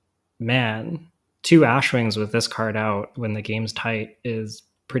man, 2 Ashwings with this card out when the game's tight is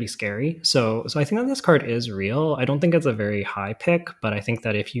pretty scary. So I think that this card is real. I don't think it's a very high pick, but I think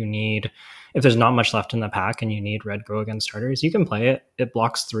that if there's not much left in the pack and you need red go against starters, you can play it. It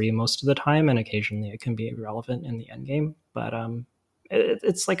blocks 3 most of the time, and occasionally it can be relevant in the end game. But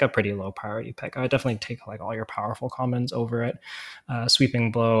it's like a pretty low priority pick. I would definitely take like all your powerful commons over it.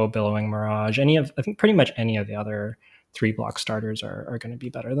 Sweeping Blow, Billowing Mirage, I think pretty much any of the other 3 block starters are going to be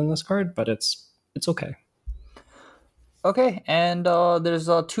better than this card, but it's okay. Okay, and there's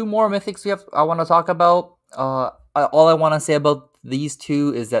 2 more mythics I want to talk about. All I want to say about these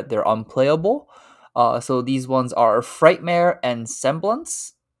 2 is that they're unplayable. So these ones are Frightmare and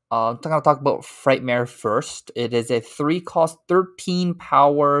Semblance. I'm going to talk about Frightmare first. It is a 3-cost, 13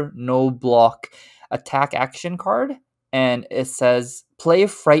 power, no block attack action card. And it says, play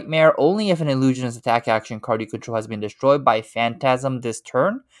Frightmare only if an illusionist attack action card you control has been destroyed by Phantasm this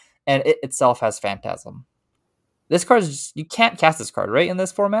turn. And it itself has Phantasm. This card you can't cast this card, right, in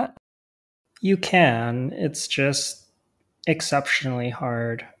this format? You can. It's just exceptionally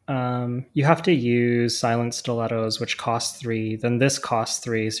hard. You have to use silent stilettos, which cost 3. Then this costs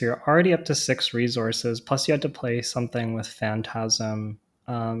 3, so you're already up to 6 resources. Plus, you had to play something with Phantasm.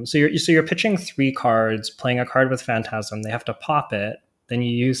 So you're pitching 3 cards, playing a card with Phantasm. They have to pop it. Then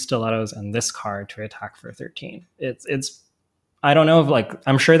you use stilettos and this card to attack for 13. It's I don't know if like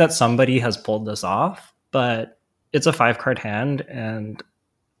I'm sure that somebody has pulled this off, but it's a 5 card hand and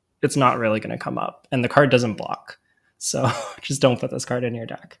it's not really going to come up, and the card doesn't block. So just don't put this card in your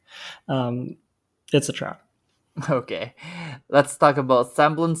deck. Um, it's a trap. Okay, let's talk about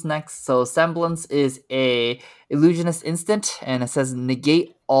Semblance next. So Semblance is a illusionist instant, and it says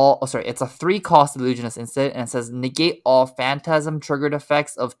negate all. Oh, sorry, it's a 3-cost illusionist instant, and it says negate all phantasm triggered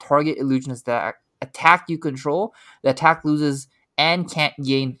effects of target illusionist that attack you control. The attack loses and can't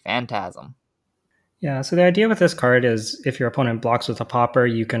gain phantasm. Yeah, so the idea with this card is if your opponent blocks with a popper,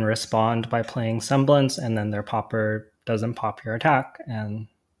 you can respond by playing Semblance, and then their popper doesn't pop your attack. And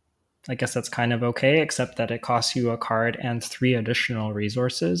I guess that's kind of okay, except that it costs you a card and 3 additional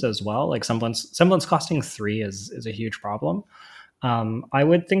resources as well. Like Semblance costing 3 is a huge problem. I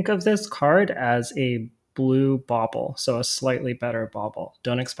would think of this card as a blue Bauble, so a slightly better Bauble.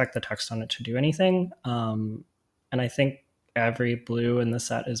 Don't expect the text on it to do anything. And I think every blue in the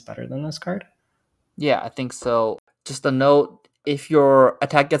set is better than this card. Yeah, I think so. Just a note, if your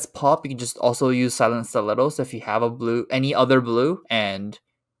attack gets popped, you can just also use Silent Stiletto. So if you have a blue, any other blue, and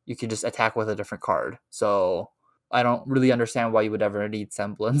you can just attack with a different card. So I don't really understand why you would ever need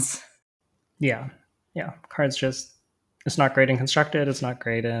Semblance. Yeah, yeah. Cards just it's not great in constructed. It's not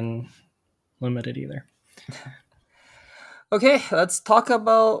great in limited either. Okay, let's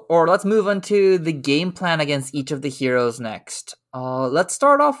move on to the game plan against each of the heroes next. Let's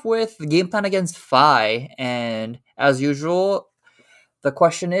start off with the game plan against Fi, and as usual, the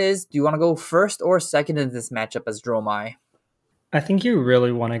question is, do you want to go first or second in this matchup as Dromai? I think you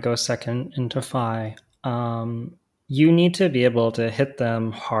really want to go second into Phi. You need to be able to hit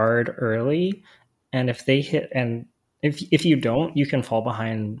them hard early, and if they hit and if you don't, you can fall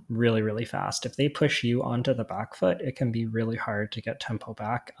behind really really fast. If they push you onto the back foot, it can be really hard to get tempo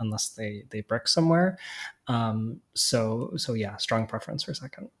back unless they brick somewhere. So yeah, strong preference for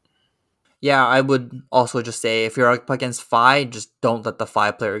second. Yeah, I would also just say if you're up against Fi, just don't let the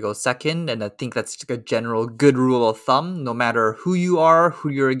Fi player go second. And I think that's just a general good rule of thumb. No matter who you are, who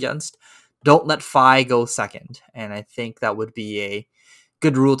you're against, don't let Fi go second. And I think that would be a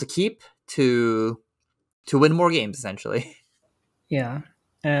good rule to keep to win more games, essentially. Yeah.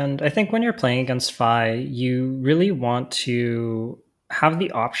 And I think when you're playing against Phi, you really want to have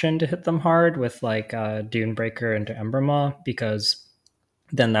the option to hit them hard with like Dune Breaker into Ember, because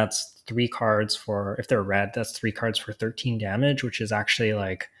then that's 3 cards for, if they're red, that's 3 cards for 13 damage, which is actually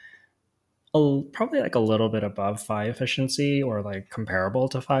like probably like a little bit above Phi efficiency or like comparable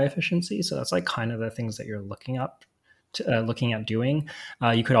to Phi efficiency. So that's like kind of the things that you're looking at doing.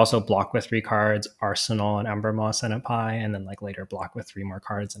 You could also block with 3 cards, Arsenal and Ember Moss and a Pie, and then like later block with 3 more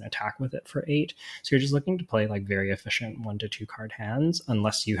cards and attack with it for 8. So you're just looking to play like very efficient 1 to 2 card hands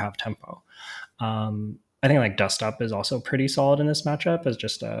unless you have tempo. I think like Dust Up is also pretty solid in this matchup as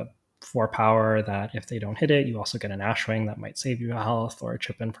just a 4 power that if they don't hit it, you also get an Ashwing that might save you a health or a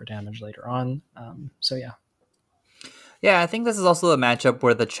chip in for damage later on. So yeah. Yeah, I think this is also a matchup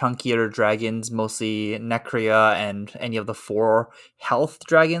where the chunkier dragons, mostly Necria and any of the 4 health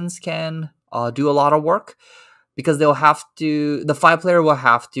dragons, can do a lot of work because the 5 player will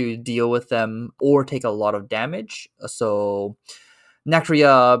have to deal with them or take a lot of damage. So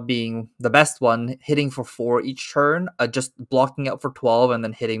Necria being the best one, hitting for 4 each turn, just blocking out for 12 and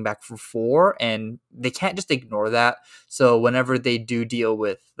then hitting back for 4, and they can't just ignore that. So whenever they do deal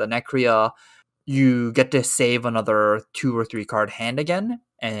with the Necria, you get to save another 2 or 3 card hand again,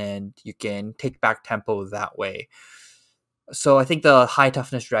 and you can take back tempo that way. So I think the high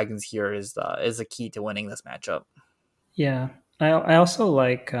toughness dragons here is a key to winning this matchup. Yeah. I also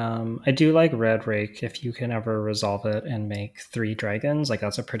like I do like Red Rake if you can ever resolve it and make 3 dragons. Like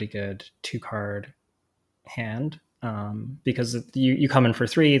that's a pretty good 2 card hand. Because you come in for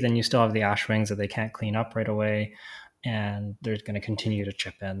 3, then you still have the Ashwings that they can't clean up right away, and they're going to continue to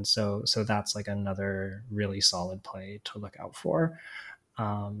chip in. So that's like another really solid play to look out for.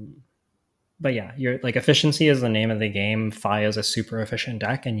 But yeah, you're like efficiency is the name of the game. Phi is a super efficient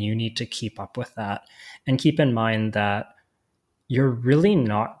deck, and you need to keep up with that. And keep in mind that you're really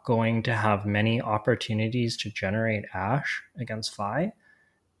not going to have many opportunities to generate Ash against Phi.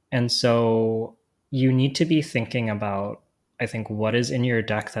 And so you need to be thinking about I think, what is in your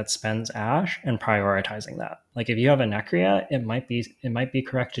deck that spends Ash and prioritizing that. Like if you have a Necria, it might be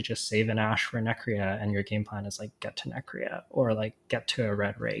correct to just save an Ash for Necria, and your game plan is like get to Necria or like get to a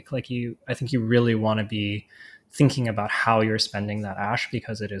red rake. I think you really want to be thinking about how you're spending that Ash,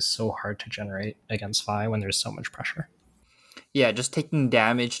 because it is so hard to generate against Fi when there's so much pressure. Yeah, just taking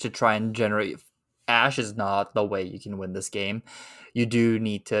damage to try and generate Ash is not the way you can win this game. You do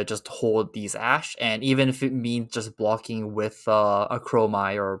need to just hold these Ash, and even if it means just blocking with a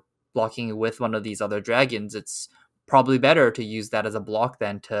Dromai or blocking with one of these other dragons, it's probably better to use that as a block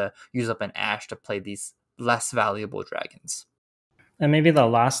than to use up an Ash to play these less valuable dragons. And maybe the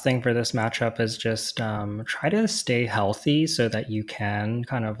last thing for this matchup is just try to stay healthy so that you can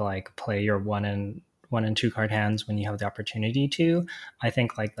kind of like play your one and two card hands when you have the opportunity to. I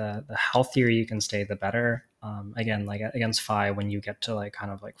think like the healthier you can stay, the better. Again, like against Fi, when you get to like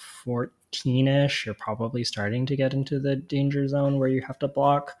kind of like 14ish, you're probably starting to get into the danger zone where you have to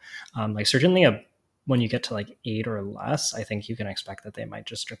block. Like certainly when you get to like 8 or less, I think you can expect that they might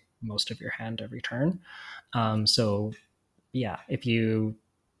just strip most of your hand every turn. So yeah, if you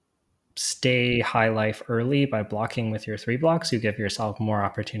stay high life early by blocking with your 3 blocks, you give yourself more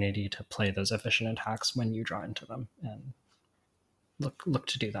opportunity to play those efficient attacks when you draw into them, and look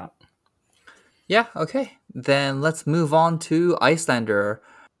to do that. Yeah, okay. Then let's move on to Icelander.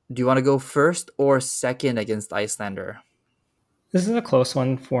 Do you want to go first or second against Icelander? This is a close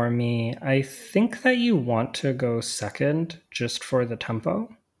one for me. I think that you want to go second just for the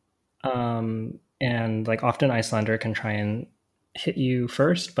tempo. And like often Icelander can try and hit you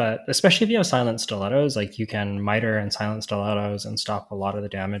first, but especially if you have silent stilettos, like you can miter and silent stilettos and stop a lot of the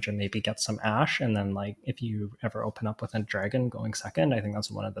damage and maybe get some Ash. And then like if you ever open up with a dragon going second, I think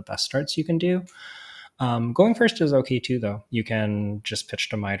that's one of the best starts you can do. Going first is okay too, though. You can just pitch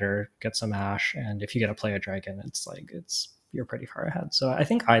to miter, get some Ash, and if you get to play a dragon, it's you're pretty far ahead. So I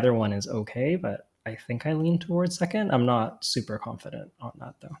think either one is okay, but I think I lean towards second. I'm not super confident on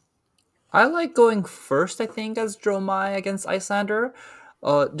that though. I like going first, I think, as Dromai against Icelander.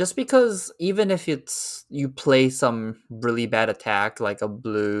 Just because even if it's you play some really bad attack like a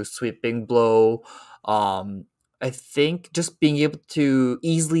blue sweeping blow, um, I think just being able to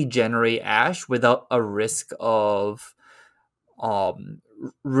easily generate Ash without a risk of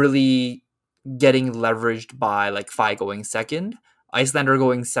really getting leveraged by like Fi going second. Icelander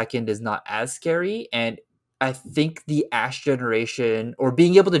going second is not as scary, and I think the Ash generation or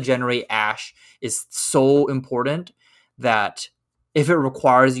being able to generate Ash is so important that if it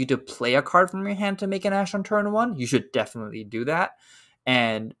requires you to play a card from your hand to make an Ash on turn one, you should definitely do that.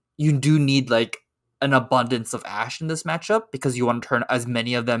 And you do need like an abundance of Ash in this matchup because you want to turn as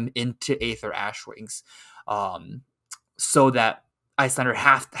many of them into Aether Ash Wings. Um, so that Icelander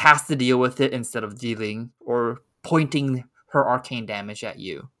has to deal with it instead of dealing or pointing her arcane damage at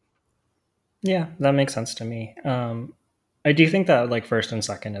you. Yeah, that makes sense to me. I do think that like first and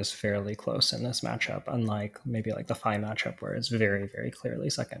second is fairly close in this matchup, unlike maybe like the Fi matchup where it's very, very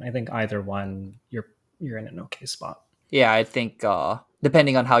clearly second. I think either one, you're in an okay spot. Yeah, I think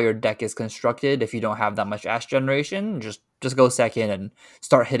depending on how your deck is constructed, if you don't have that much Ash generation, just go second and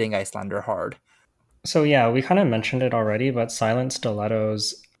start hitting Icelander hard. So yeah, we kind of mentioned it already, but Silent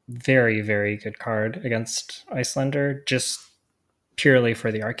Stilettos, very, very good card against Icelander, just purely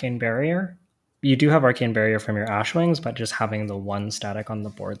for the Arcane Barrier. You do have Arcane Barrier from your Ashwings, but just having the one static on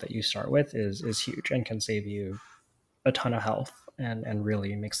the board that you start with is huge and can save you a ton of health and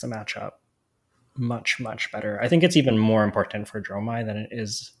really makes the matchup much, much better. I think it's even more important for Dromai than it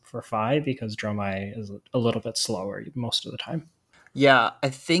is for Fi, because Dromai is a little bit slower most of the time. Yeah, I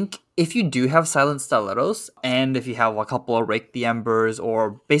think if you do have Silent Stilettos, and if you have a couple of Rake the Embers,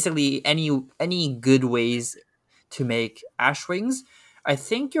 or basically any good ways to make Ash Wings, I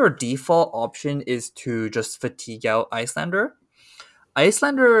think your default option is to just fatigue out Icelander.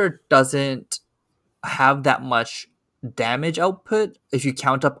 Icelander doesn't have that much damage output if you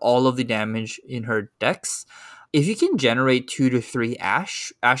count up all of the damage in her decks. If you can generate 2 to 3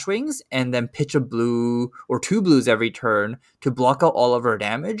 ash wings and then pitch a blue or 2 blues every turn to block out all of her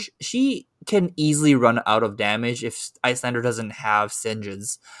damage, she can easily run out of damage if Icelander doesn't have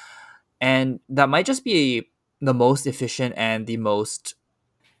singes. And that might just be the most efficient and the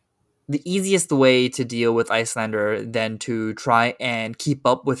easiest way to deal with Icelander than to try and keep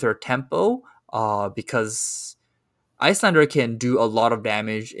up with her tempo, because Icelander can do a lot of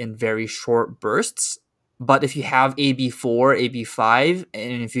damage in very short bursts. But if you have AB4, AB5,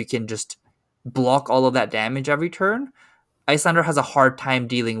 and if you can just block all of that damage every turn, Icelander has a hard time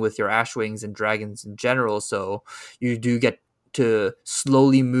dealing with your Ashwings and Dragons in general. So you do get to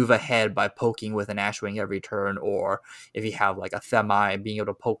slowly move ahead by poking with an Ashwing every turn, or if you have like a Themai, being able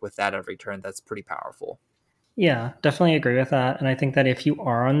to poke with that every turn, that's pretty powerful. Yeah, definitely agree with that. And I think that if you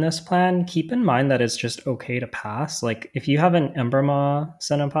are on this plan, keep in mind that it's just okay to pass. Like if you have an Embermaw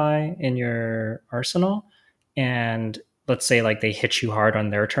Senpai in your arsenal, and let's say like they hit you hard on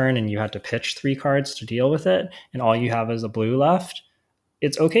their turn and you had to pitch 3 cards to deal with it, and all you have is a blue left,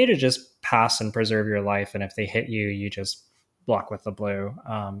 it's okay to just pass and preserve your life. And if they hit you, you just block with the blue,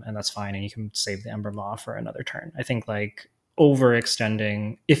 and that's fine. And you can save the Embermaw for another turn. I think like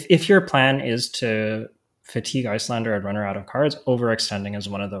overextending, if your plan is to fatigue Icelander and run her out of cards, overextending is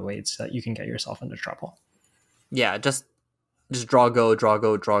one of the ways that you can get yourself into trouble. Yeah, just draw go, draw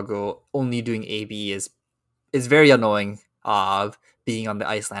go, draw go. Only doing AB is very annoying. Being on the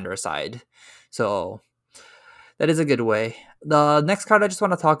Icelander side, so that is a good way. The next card I just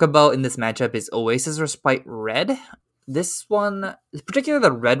want to talk about in this matchup is Oasis Respite Red. This one, particularly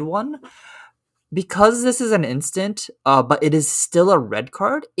the red one, because this is an instant, but it is still a red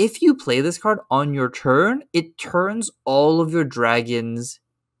card. If you play this card on your turn, it turns all of your dragons,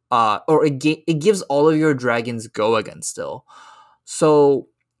 or it gives all of your dragons go again still. So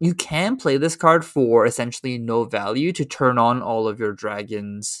you can play this card for essentially no value to turn on all of your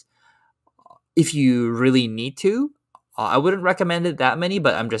dragons if you really need to. I wouldn't recommend it that many,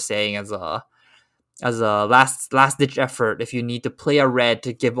 but I'm just saying as a last ditch effort, if you need to play a red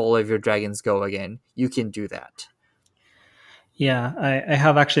to give all of your dragons go again, you can do that. Yeah, I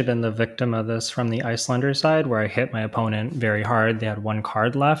have actually been the victim of this from the Icelander side, where I hit my opponent very hard. They had 1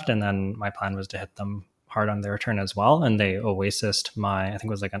 card left, and then my plan was to hit them hard on their turn as well. And they Oasised my, I think it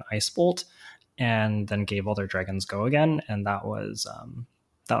was like an Ice Bolt, and then gave all their dragons go again. And that was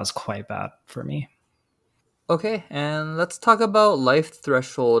quite bad for me. Okay, and let's talk about life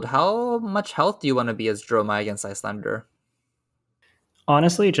threshold. How much health do you want to be as Dromai against Icelander?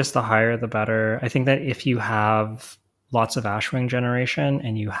 Honestly, just the higher the better. I think that if you have lots of Ashwing generation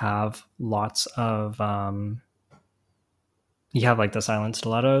and you have lots of you have like the silent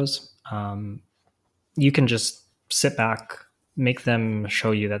stilettos, you can just sit back, make them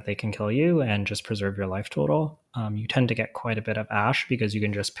show you that they can kill you, and just preserve your life total. You tend to get quite a bit of Ash because you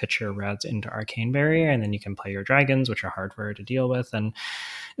can just pitch your reds into Arcane Barrier, and then you can play your dragons, which are hard for her to deal with. And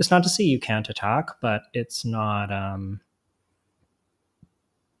it's not to say you can't attack, but it's not. I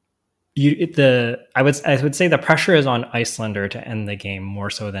would say the pressure is on Icelander to end the game more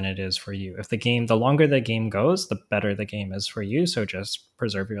so than it is for you. If the longer the game goes, the better the game is for you. So just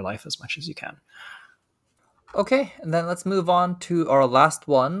preserve your life as much as you can. Okay, and then let's move on to our last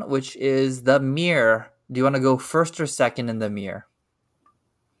one, which is the mirror. Do you want to go first or second in the mirror?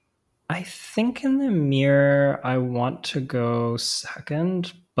 I think in the mirror, I want to go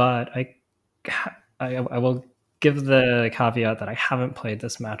second, but I will give the caveat that I haven't played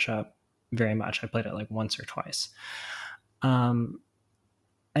this matchup very much. I played it like once or twice. Um,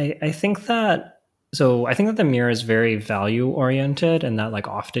 I think that I think that the mirror is very value oriented, and that like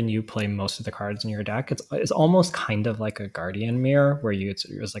often you play most of the cards in your deck. It's almost kind of like a guardian mirror where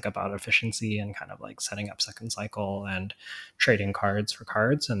it's like about efficiency and kind of like setting up second cycle and trading cards for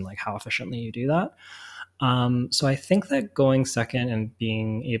cards and like how efficiently you do that. So I think that going second and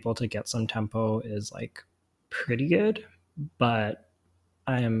being able to get some tempo is like pretty good, but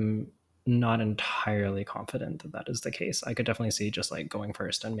I am not entirely confident that that is the case. I could definitely see just like going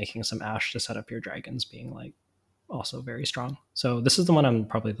first and making some Ash to set up your dragons being like also very strong. So this is the one I'm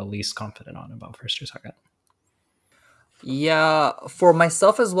probably the least confident on about first or second. Yeah, for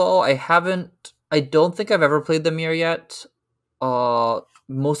myself as well, I don't think I've ever played the mirror yet.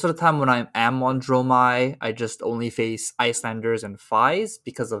 Most of the time when I am on Dromai, I just only face Icelanders and Fis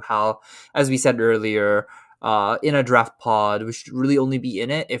because of how, as we said earlier, in a draft pod, we should really only be in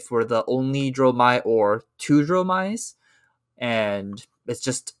it if we're the only Dromai or 2 Dromais. And it's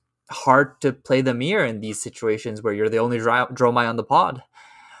just hard to play the mirror in these situations where you're the only Dromai on the pod.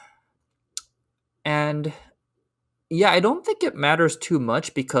 And yeah, I don't think it matters too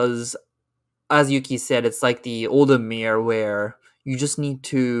much because, as Yuki said, it's like the older mirror where you just need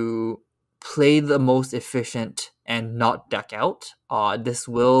to play the most efficient and not deck out. This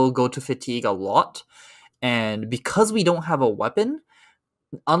will go to fatigue a lot. And because we don't have a weapon,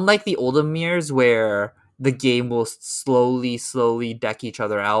 unlike the older mirrors where the game will slowly deck each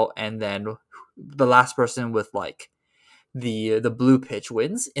other out, and then the last person with like the blue pitch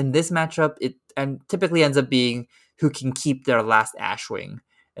wins. In this matchup, it and typically ends up being who can keep their last Ashwing,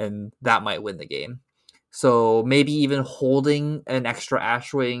 and that might win the game. So maybe even holding an extra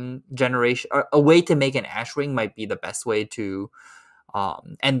Ashwing generation, a way to make an Ashwing might be the best way to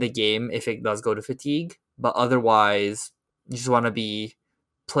end the game if it does go to fatigue. But otherwise, You just want to be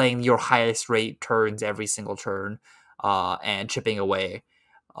playing your highest rate turns every single turn, and chipping away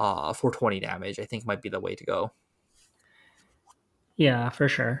for 20 damage. I think might be the way to go. Yeah, for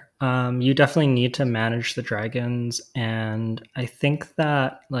sure. You definitely need to manage the dragons, and I think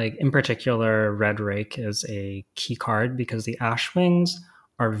that, like in particular, Red Rake is a key card because the Ashwings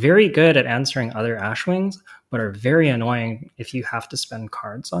are very good at answering other Ashwings, but are very annoying if you have to spend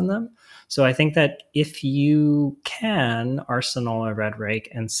cards on them. So I think that if you can arsenal a Red Rake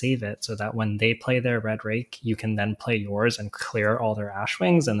and save it, so that when they play their Red Rake, you can then play yours and clear all their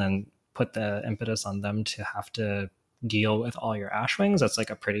Ashwings, and then put the impetus on them to have to deal with all your Ashwings, that's like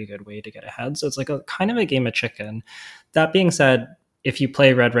a pretty good way to get ahead. So it's like a kind of a game of chicken. That being said, if you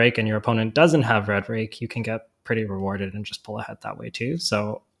play Red Rake and your opponent doesn't have Red Rake, you can get pretty rewarded and just pull ahead that way too.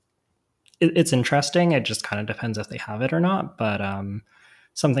 So it's interesting. It just kind of depends if they have it or not, but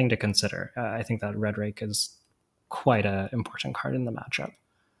something to consider. I think that Red Rake is quite an important card in the matchup.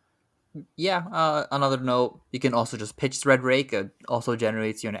 Yeah, another note, you can also just pitch Red Rake. It also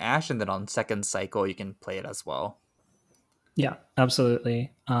generates you an Ash, and then on second cycle, you can play it as well. Yeah,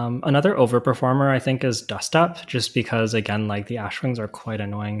 absolutely. Another overperformer, I think, is Dust Up, just because, again, like the Ashwings are quite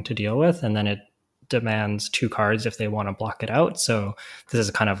annoying to deal with, and then it demands 2 cards if they want to block it out. So this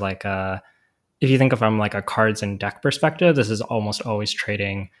is kind of like if you think of from like a cards and deck perspective, this is almost always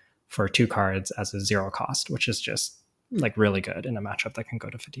trading for 2 cards as a 0 cost, which is just like really good in a matchup that can go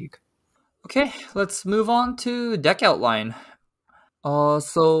to fatigue. Okay, let's move on to deck outline.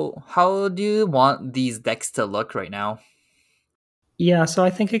 So how do you want these decks to look right now? Yeah, so I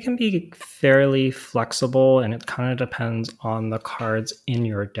think it can be fairly flexible, and it kind of depends on the cards in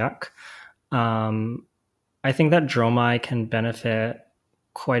your deck. Um, I think that Dromai can benefit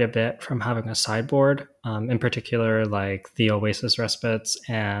quite a bit from having a sideboard, in particular, like the Oasis Respites.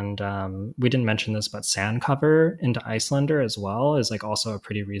 And we didn't mention this, but Sand Cover into Icelander as well is like also a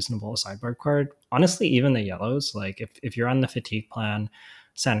pretty reasonable sideboard card. Honestly, even the yellows, like if you're on the fatigue plan,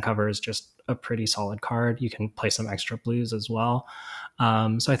 Sand Cover is just a pretty solid card. You can play some extra blues as well.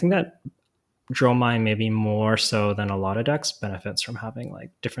 So I think that Dromai, maybe more so than a lot of decks, benefits from having like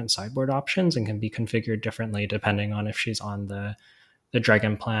different sideboard options and can be configured differently depending on if she's on the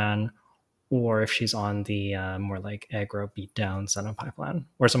dragon plan or if she's on the more like aggro beatdown Senpai plan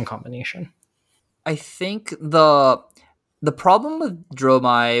or some combination. I think the problem with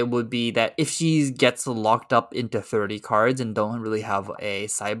Dromai would be that if she gets locked up into 30 cards and don't really have a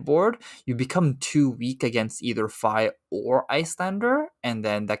sideboard, you become too weak against either Fi or Icelander, and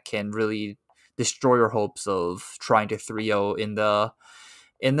then that can really destroy your hopes of trying to 3-0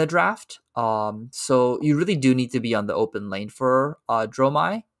 in the draft. So you really do need to be on the open lane for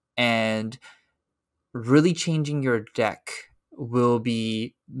Dromai, and really changing your deck will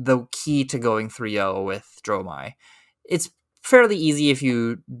be the key to going 3-0 with Dromai. It's fairly easy if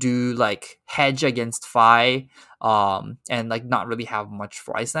you do like hedge against Fi, and like not really have much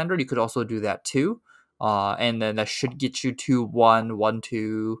for Icelander. You could also do that too. And then that should get you to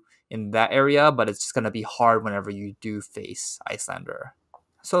 1-1-2 in that area, but it's just gonna be hard whenever you do face Icelander.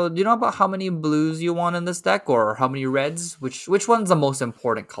 So do you know about how many blues you want in this deck, or how many reds? Which one's the most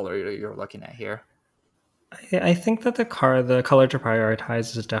important color you're looking at here? I think that the color to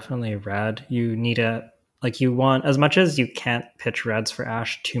prioritize is definitely red. You need a like you want as much as you can't pitch reds for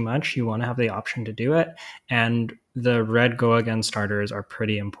Ash too much. You want to have the option to do it, and the red go again starters are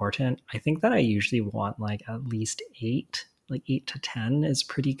pretty important. I think that I usually want like at least 8. Like 8 to 10 is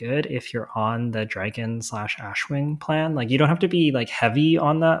pretty good if you're on the dragon slash Ashwing plan. Like you don't have to be like heavy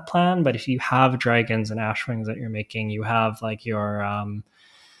on that plan, but if you have dragons and Ashwings that you're making, you have like your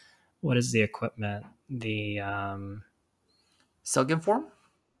what is the equipment? Silken form?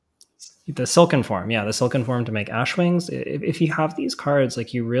 The silken form, yeah, the silken form to make Ashwings. If you have these cards,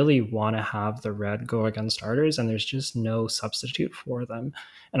 like you really want to have the red go against starters, and there's just no substitute for them.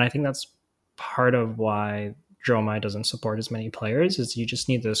 And I think that's part of why Dromai doesn't support as many players, is you just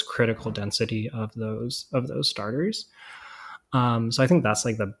need this critical density of those starters. So I think that's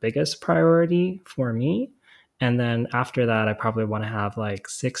like the biggest priority for me. And then after that, I probably want to have like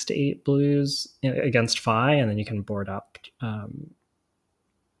 6 to 8 blues against Fi, and then you can board up.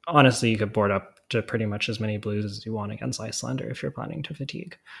 Honestly, you could board up to pretty much as many blues as you want against Icelander if you're planning to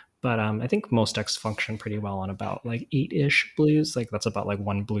fatigue. But I think most decks function pretty well on about like 8-ish blues. Like that's about like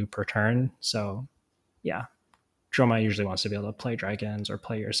 1 blue per turn. So yeah, Dromai usually wants to be able to play dragons or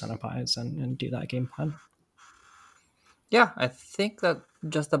play your Senepais and do that game plan. Yeah, I think that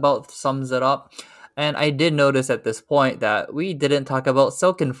just about sums it up. And I did notice at this point that we didn't talk about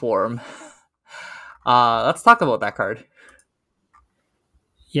Silken Form. Let's talk about that card.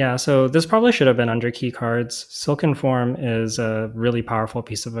 Yeah, so this probably should have been under key cards. Silken Form is a really powerful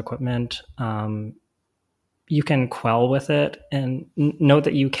piece of equipment. You can quell with it, and note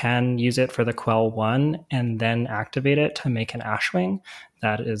that you can use it for the quell one and then activate it to make an Ashwing.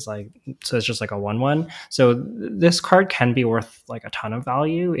 That is like, so it's just like a 1/1. So this card can be worth like a ton of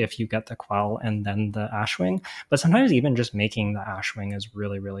value if you get the quell and then the Ashwing. But sometimes even just making the Ashwing is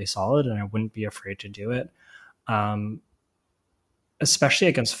really, really solid, and I wouldn't be afraid to do it. Um, Especially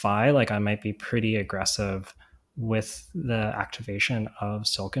against Fi, like I might be pretty aggressive with the activation of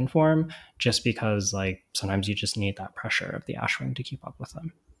Silken Form, just because like sometimes you just need that pressure of the Ashwing to keep up with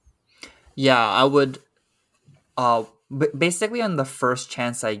them. Yeah, I would. Basically, on the first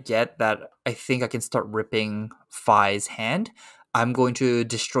chance I get that I think I can start ripping Fi's hand, I'm going to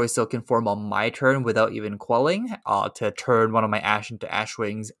destroy Silken Form on my turn without even quelling. To turn one of my Ash into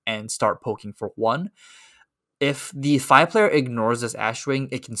Ashwings and start poking for one. If the Fi player ignores this Ashwing,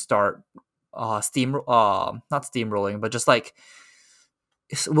 it can start not steamrolling, but just like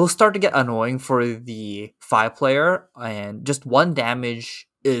will start to get annoying for the Fi player, and just one damage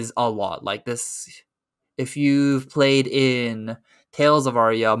is a lot. Like this, if you've played in Tales of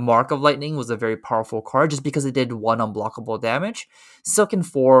Aria, Mark of Lightning was a very powerful card just because it did one unblockable damage. Silken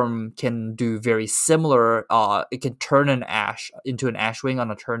Form can do very similar. It can turn an Ash into an Ashwing on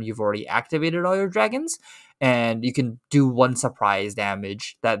a turn you've already activated all your dragons, and you can do one surprise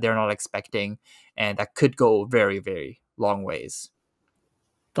damage that they're not expecting, and that could go very, very long ways.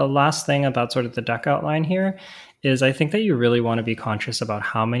 The last thing about sort of the deck outline here is I think that you really want to be conscious about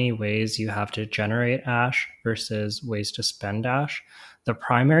how many ways you have to generate Ash versus ways to spend Ash. The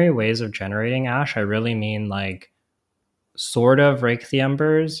primary ways of generating Ash, I really mean like sort of Rake the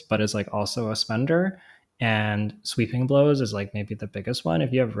Embers, but is like also a spender. And Sweeping Blows is like maybe the biggest one.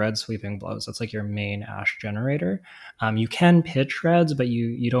 If you have red Sweeping Blows, that's like your main Ash generator. You can pitch reds, but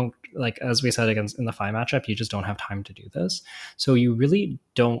you don't, like as we said against in the Fi matchup, you just don't have time to do this. So you really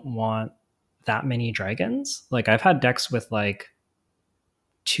don't want that many dragons. Like I've had decks with like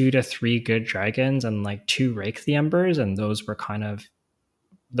 2 to 3 good dragons and like 2 Rake the Embers, and those were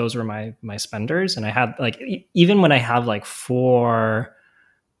my spenders. And I had like even when I have like 4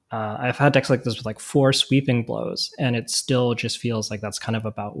 I've had decks like this with like 4 Sweeping Blows, and it still just feels like that's kind of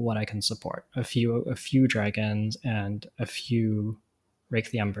about what I can support. A few dragons and a few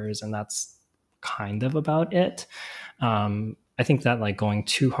Rake the Embers, and that's kind of about it. I think that like going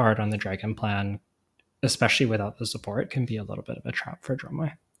too hard on the dragon plan, especially without the support, can be a little bit of a trap for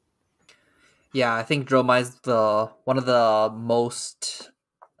Dromai. Yeah, I think Dromai is the one of the most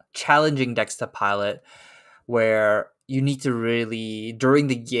challenging decks to pilot, where you need to really during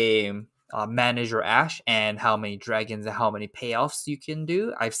the game manage your Ash and how many dragons and how many payoffs you can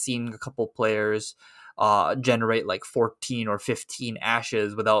do. I've seen a couple players generate like 14 or 15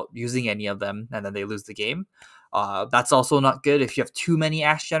 Ashes without using any of them, and then they lose the game. That's also not good. If you have too many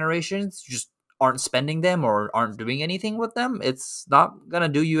Ash generations, you just aren't spending them or aren't doing anything with them, it's not gonna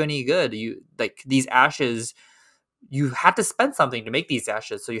do you any good. You like these Ashes, you had to spend something to make these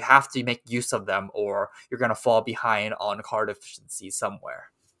Ashes, so you have to make use of them, or you're gonna fall behind on card efficiency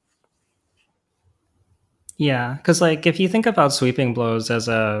somewhere. Yeah, because like if you think about Sweeping Blows as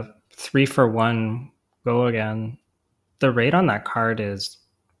a 3 for 1 go again, the rate on that card is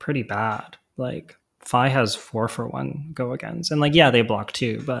pretty bad. Like Fi has 4 for 1 go agains, and like yeah, they block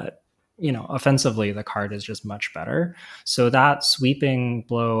too, but offensively the card is just much better. So that Sweeping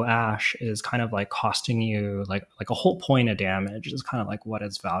Blow Ash is kind of like costing you like a whole point of damage is kind of like what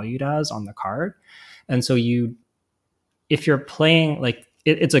it's valued as on the card. And so if you're playing like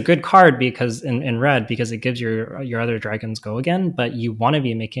it's a good card because in red because it gives your other dragons go again, but you want to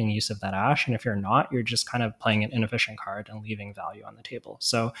be making use of that Ash, and if you're not, you're just kind of playing an inefficient card and leaving value on the table.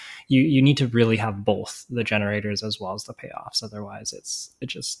 So you need to really have both the generators as well as the payoffs. Otherwise,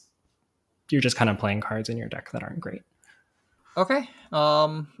 you're just kind of playing cards in your deck that aren't great. Okay.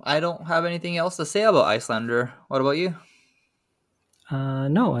 I don't have anything else to say about Icelander. What about you?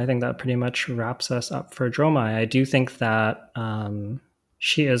 No, I think that pretty much wraps us up for Dromai. I do think that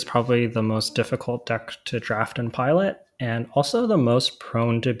she is probably the most difficult deck to draft and pilot, and also the most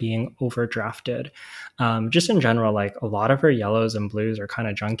prone to being overdrafted. Just in general, like a lot of her yellows and blues are kind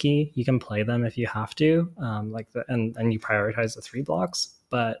of junky. You can play them if you have to, and you prioritize the 3 blocks.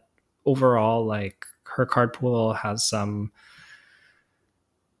 But overall, like her card pool has some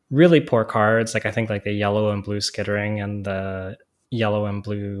really poor cards. Like I think like the yellow and blue skittering and the yellow and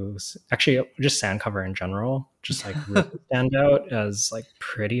blues, actually just sand cover in general, just like really stand out as like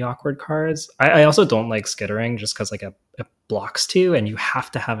pretty awkward cards. I also don't like skittering just because like it blocks 2 and you have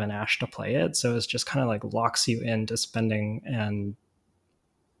to have an Ash to play it. So it's just kind of like locks you into spending and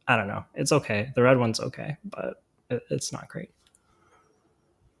I don't know. It's okay. The red one's okay, but it's not great.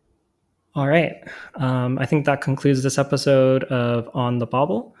 All right. I think that concludes this episode of On the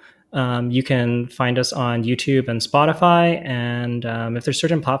Bauble. You can find us on YouTube and Spotify. And if there's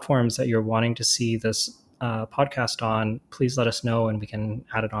certain platforms that you're wanting to see this podcast on, please let us know and we can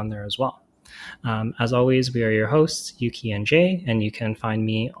add it on there as well. As always, we are your hosts, Yuki and Jay, and you can find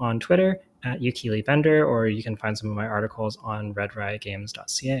me on Twitter at YukiLeeBender, or you can find some of my articles on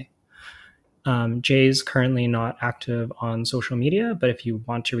redriotgames.ca. Jay's currently not active on social media, but if you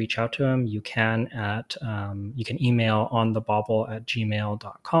want to reach out to him, you can you can email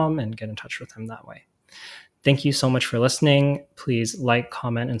onthebauble@gmail.com and get in touch with him that way. Thank you so much for listening. Please like,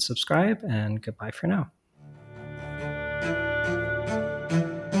 comment, and subscribe, and goodbye for now.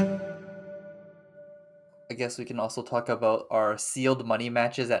 I guess we can also talk about our sealed money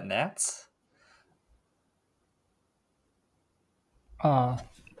matches at Nats.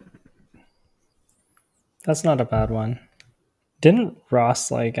 That's not a bad one. Didn't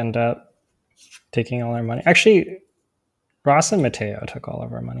Ross end up taking all our money? Actually, Ross and Mateo took all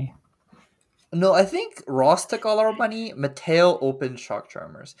of our money. No, I think Ross took all our money. Mateo opened Shock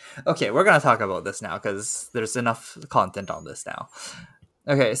Charmers. Okay, we're going to talk about this now because there's enough content on this now.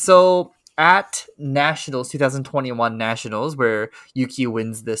 Okay, so at Nationals, 2021 Nationals, where Yuki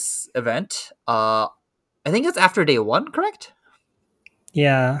wins this event, I think it's after day one, correct?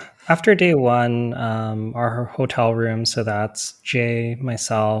 Yeah, after day one, our hotel room, so that's Jay,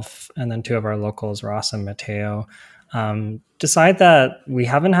 myself, and then two of our locals, Ross and Mateo, decide that we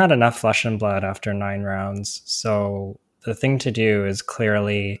haven't had enough flesh and blood after 9 rounds. So the thing to do is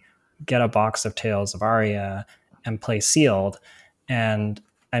clearly get a box of Tales of Aria and play sealed. And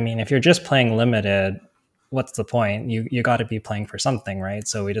I mean, if you're just playing limited, what's the point? You got to be playing for something, right?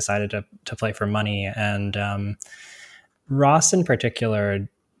 So we decided to play for money. And Ross in particular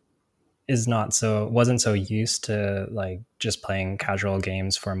wasn't so used to just playing casual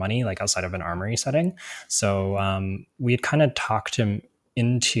games for money, outside of an armory setting. So we had kind of talked him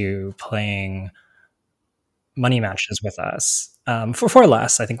into playing money matches with us for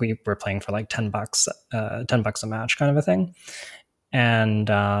less. I think we were playing for like $10, $10 a match kind of a thing. And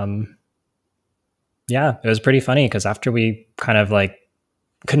yeah, it was pretty funny because after we kind of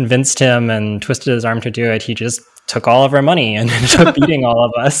convinced him and twisted his arm to do it, he just took all of our money and ended up beating all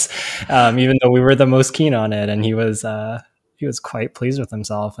of us, even though we were the most keen on it. And he was quite pleased with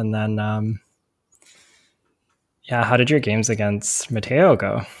himself. And then, yeah, how did your games against Mateo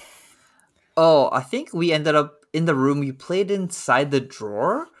go? Oh, I think we ended up in the room. We played inside the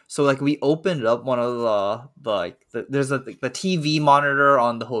drawer. So we opened up one of there's the TV monitor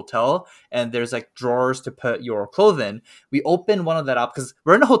on the hotel, and there's drawers to put your clothes in. We opened one of that up because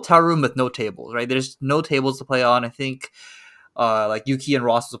we're in a hotel room with no tables, right? There's no tables to play on. I think Yuki and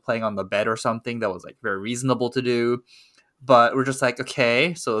Ross was playing on the bed or something that was very reasonable to do. But we're just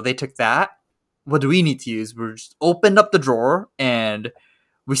okay, so they took that. What do we need to use? We're just opened up the drawer and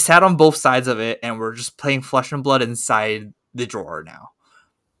we sat on both sides of it, and we're just playing Flesh and Blood inside the drawer now.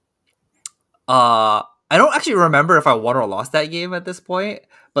 I don't actually remember if I won or lost that game at this point,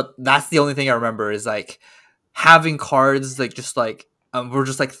 but that's the only thing I remember is having cards we're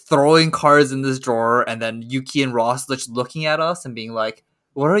just throwing cards in this drawer, and then Yuki and Ross just looking at us and being like,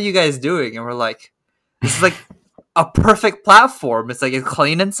 "What are you guys doing?" And we're like, "This is a perfect platform. It's it's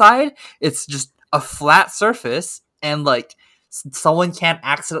clean inside. It's just a flat surface, and someone can't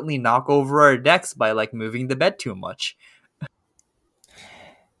accidentally knock over our decks by moving the bed too much."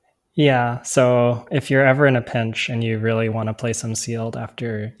 Yeah, so if you're ever in a pinch and you really want to play some sealed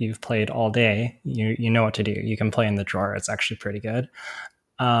after you've played all day, you know what to do. You can play in the drawer. It's actually pretty good.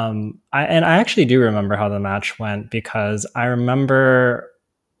 I actually do remember how the match went because I remember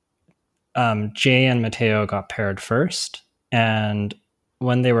Jay and Mateo got paired first, and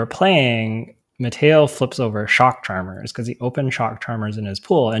when they were playing, Mateo flips over Shock Charmers because he opened Shock Charmers in his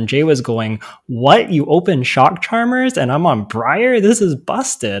pool, and Jay was going, "What? You open Shock Charmers and I'm on Briar? This is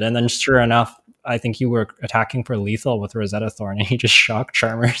busted." And then sure enough, I think you were attacking for lethal with Rosetta Thorn, and he just Shock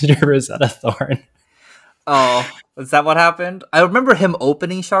Charmers your Rosetta Thorn. Oh, is that what happened? I remember him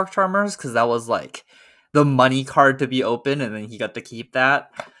opening Shock Charmers because that was the money card to be open, and then he got to keep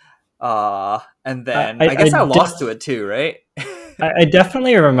that. And then I guess I lost to it too, right? I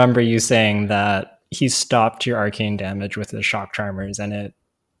definitely remember you saying that he stopped your arcane damage with his Shock Charmers, and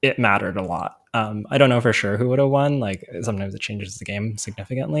it mattered a lot. I don't know for sure who would have won. Sometimes it changes the game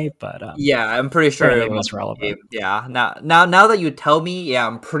significantly, but yeah, I'm pretty sure it was relevant. Yeah, now that you tell me, yeah,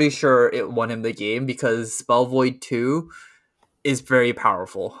 I'm pretty sure it won him the game because Spell Void 2 is very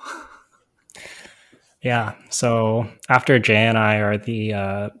powerful. Yeah, so after Jay and I are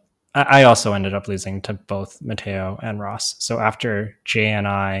the I also ended up losing to both Mateo and Ross. So after Jay and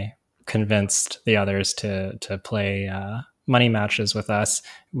I convinced the others to play money matches with us,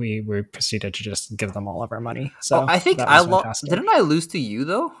 we proceeded to just give them all of our money. Oh, So I think that I was lost. fantastic. Didn't I lose to you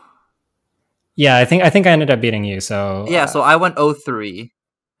though? Yeah, I think I ended up beating you. So Yeah, so I went 0-3.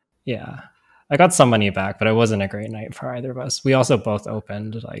 yeah, I got some money back, but it wasn't a great night for either of us. We also both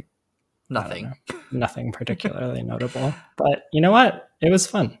opened like I don't Nothing. know, nothing particularly notable. But you know what? It was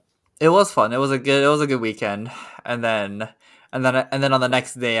fun. It was fun. It was a good weekend. And then and then on the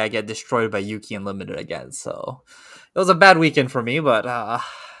next day I get destroyed by Yuki Unlimited again. So it was a bad weekend for me, but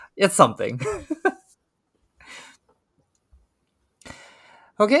it's something.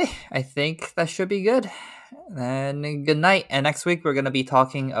 Okay, I think that should be good. And good night. And next week we're gonna be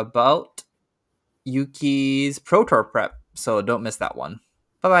talking about Yuki's Pro Tour prep. So don't miss that one.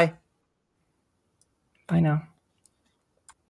 Bye bye. Bye now.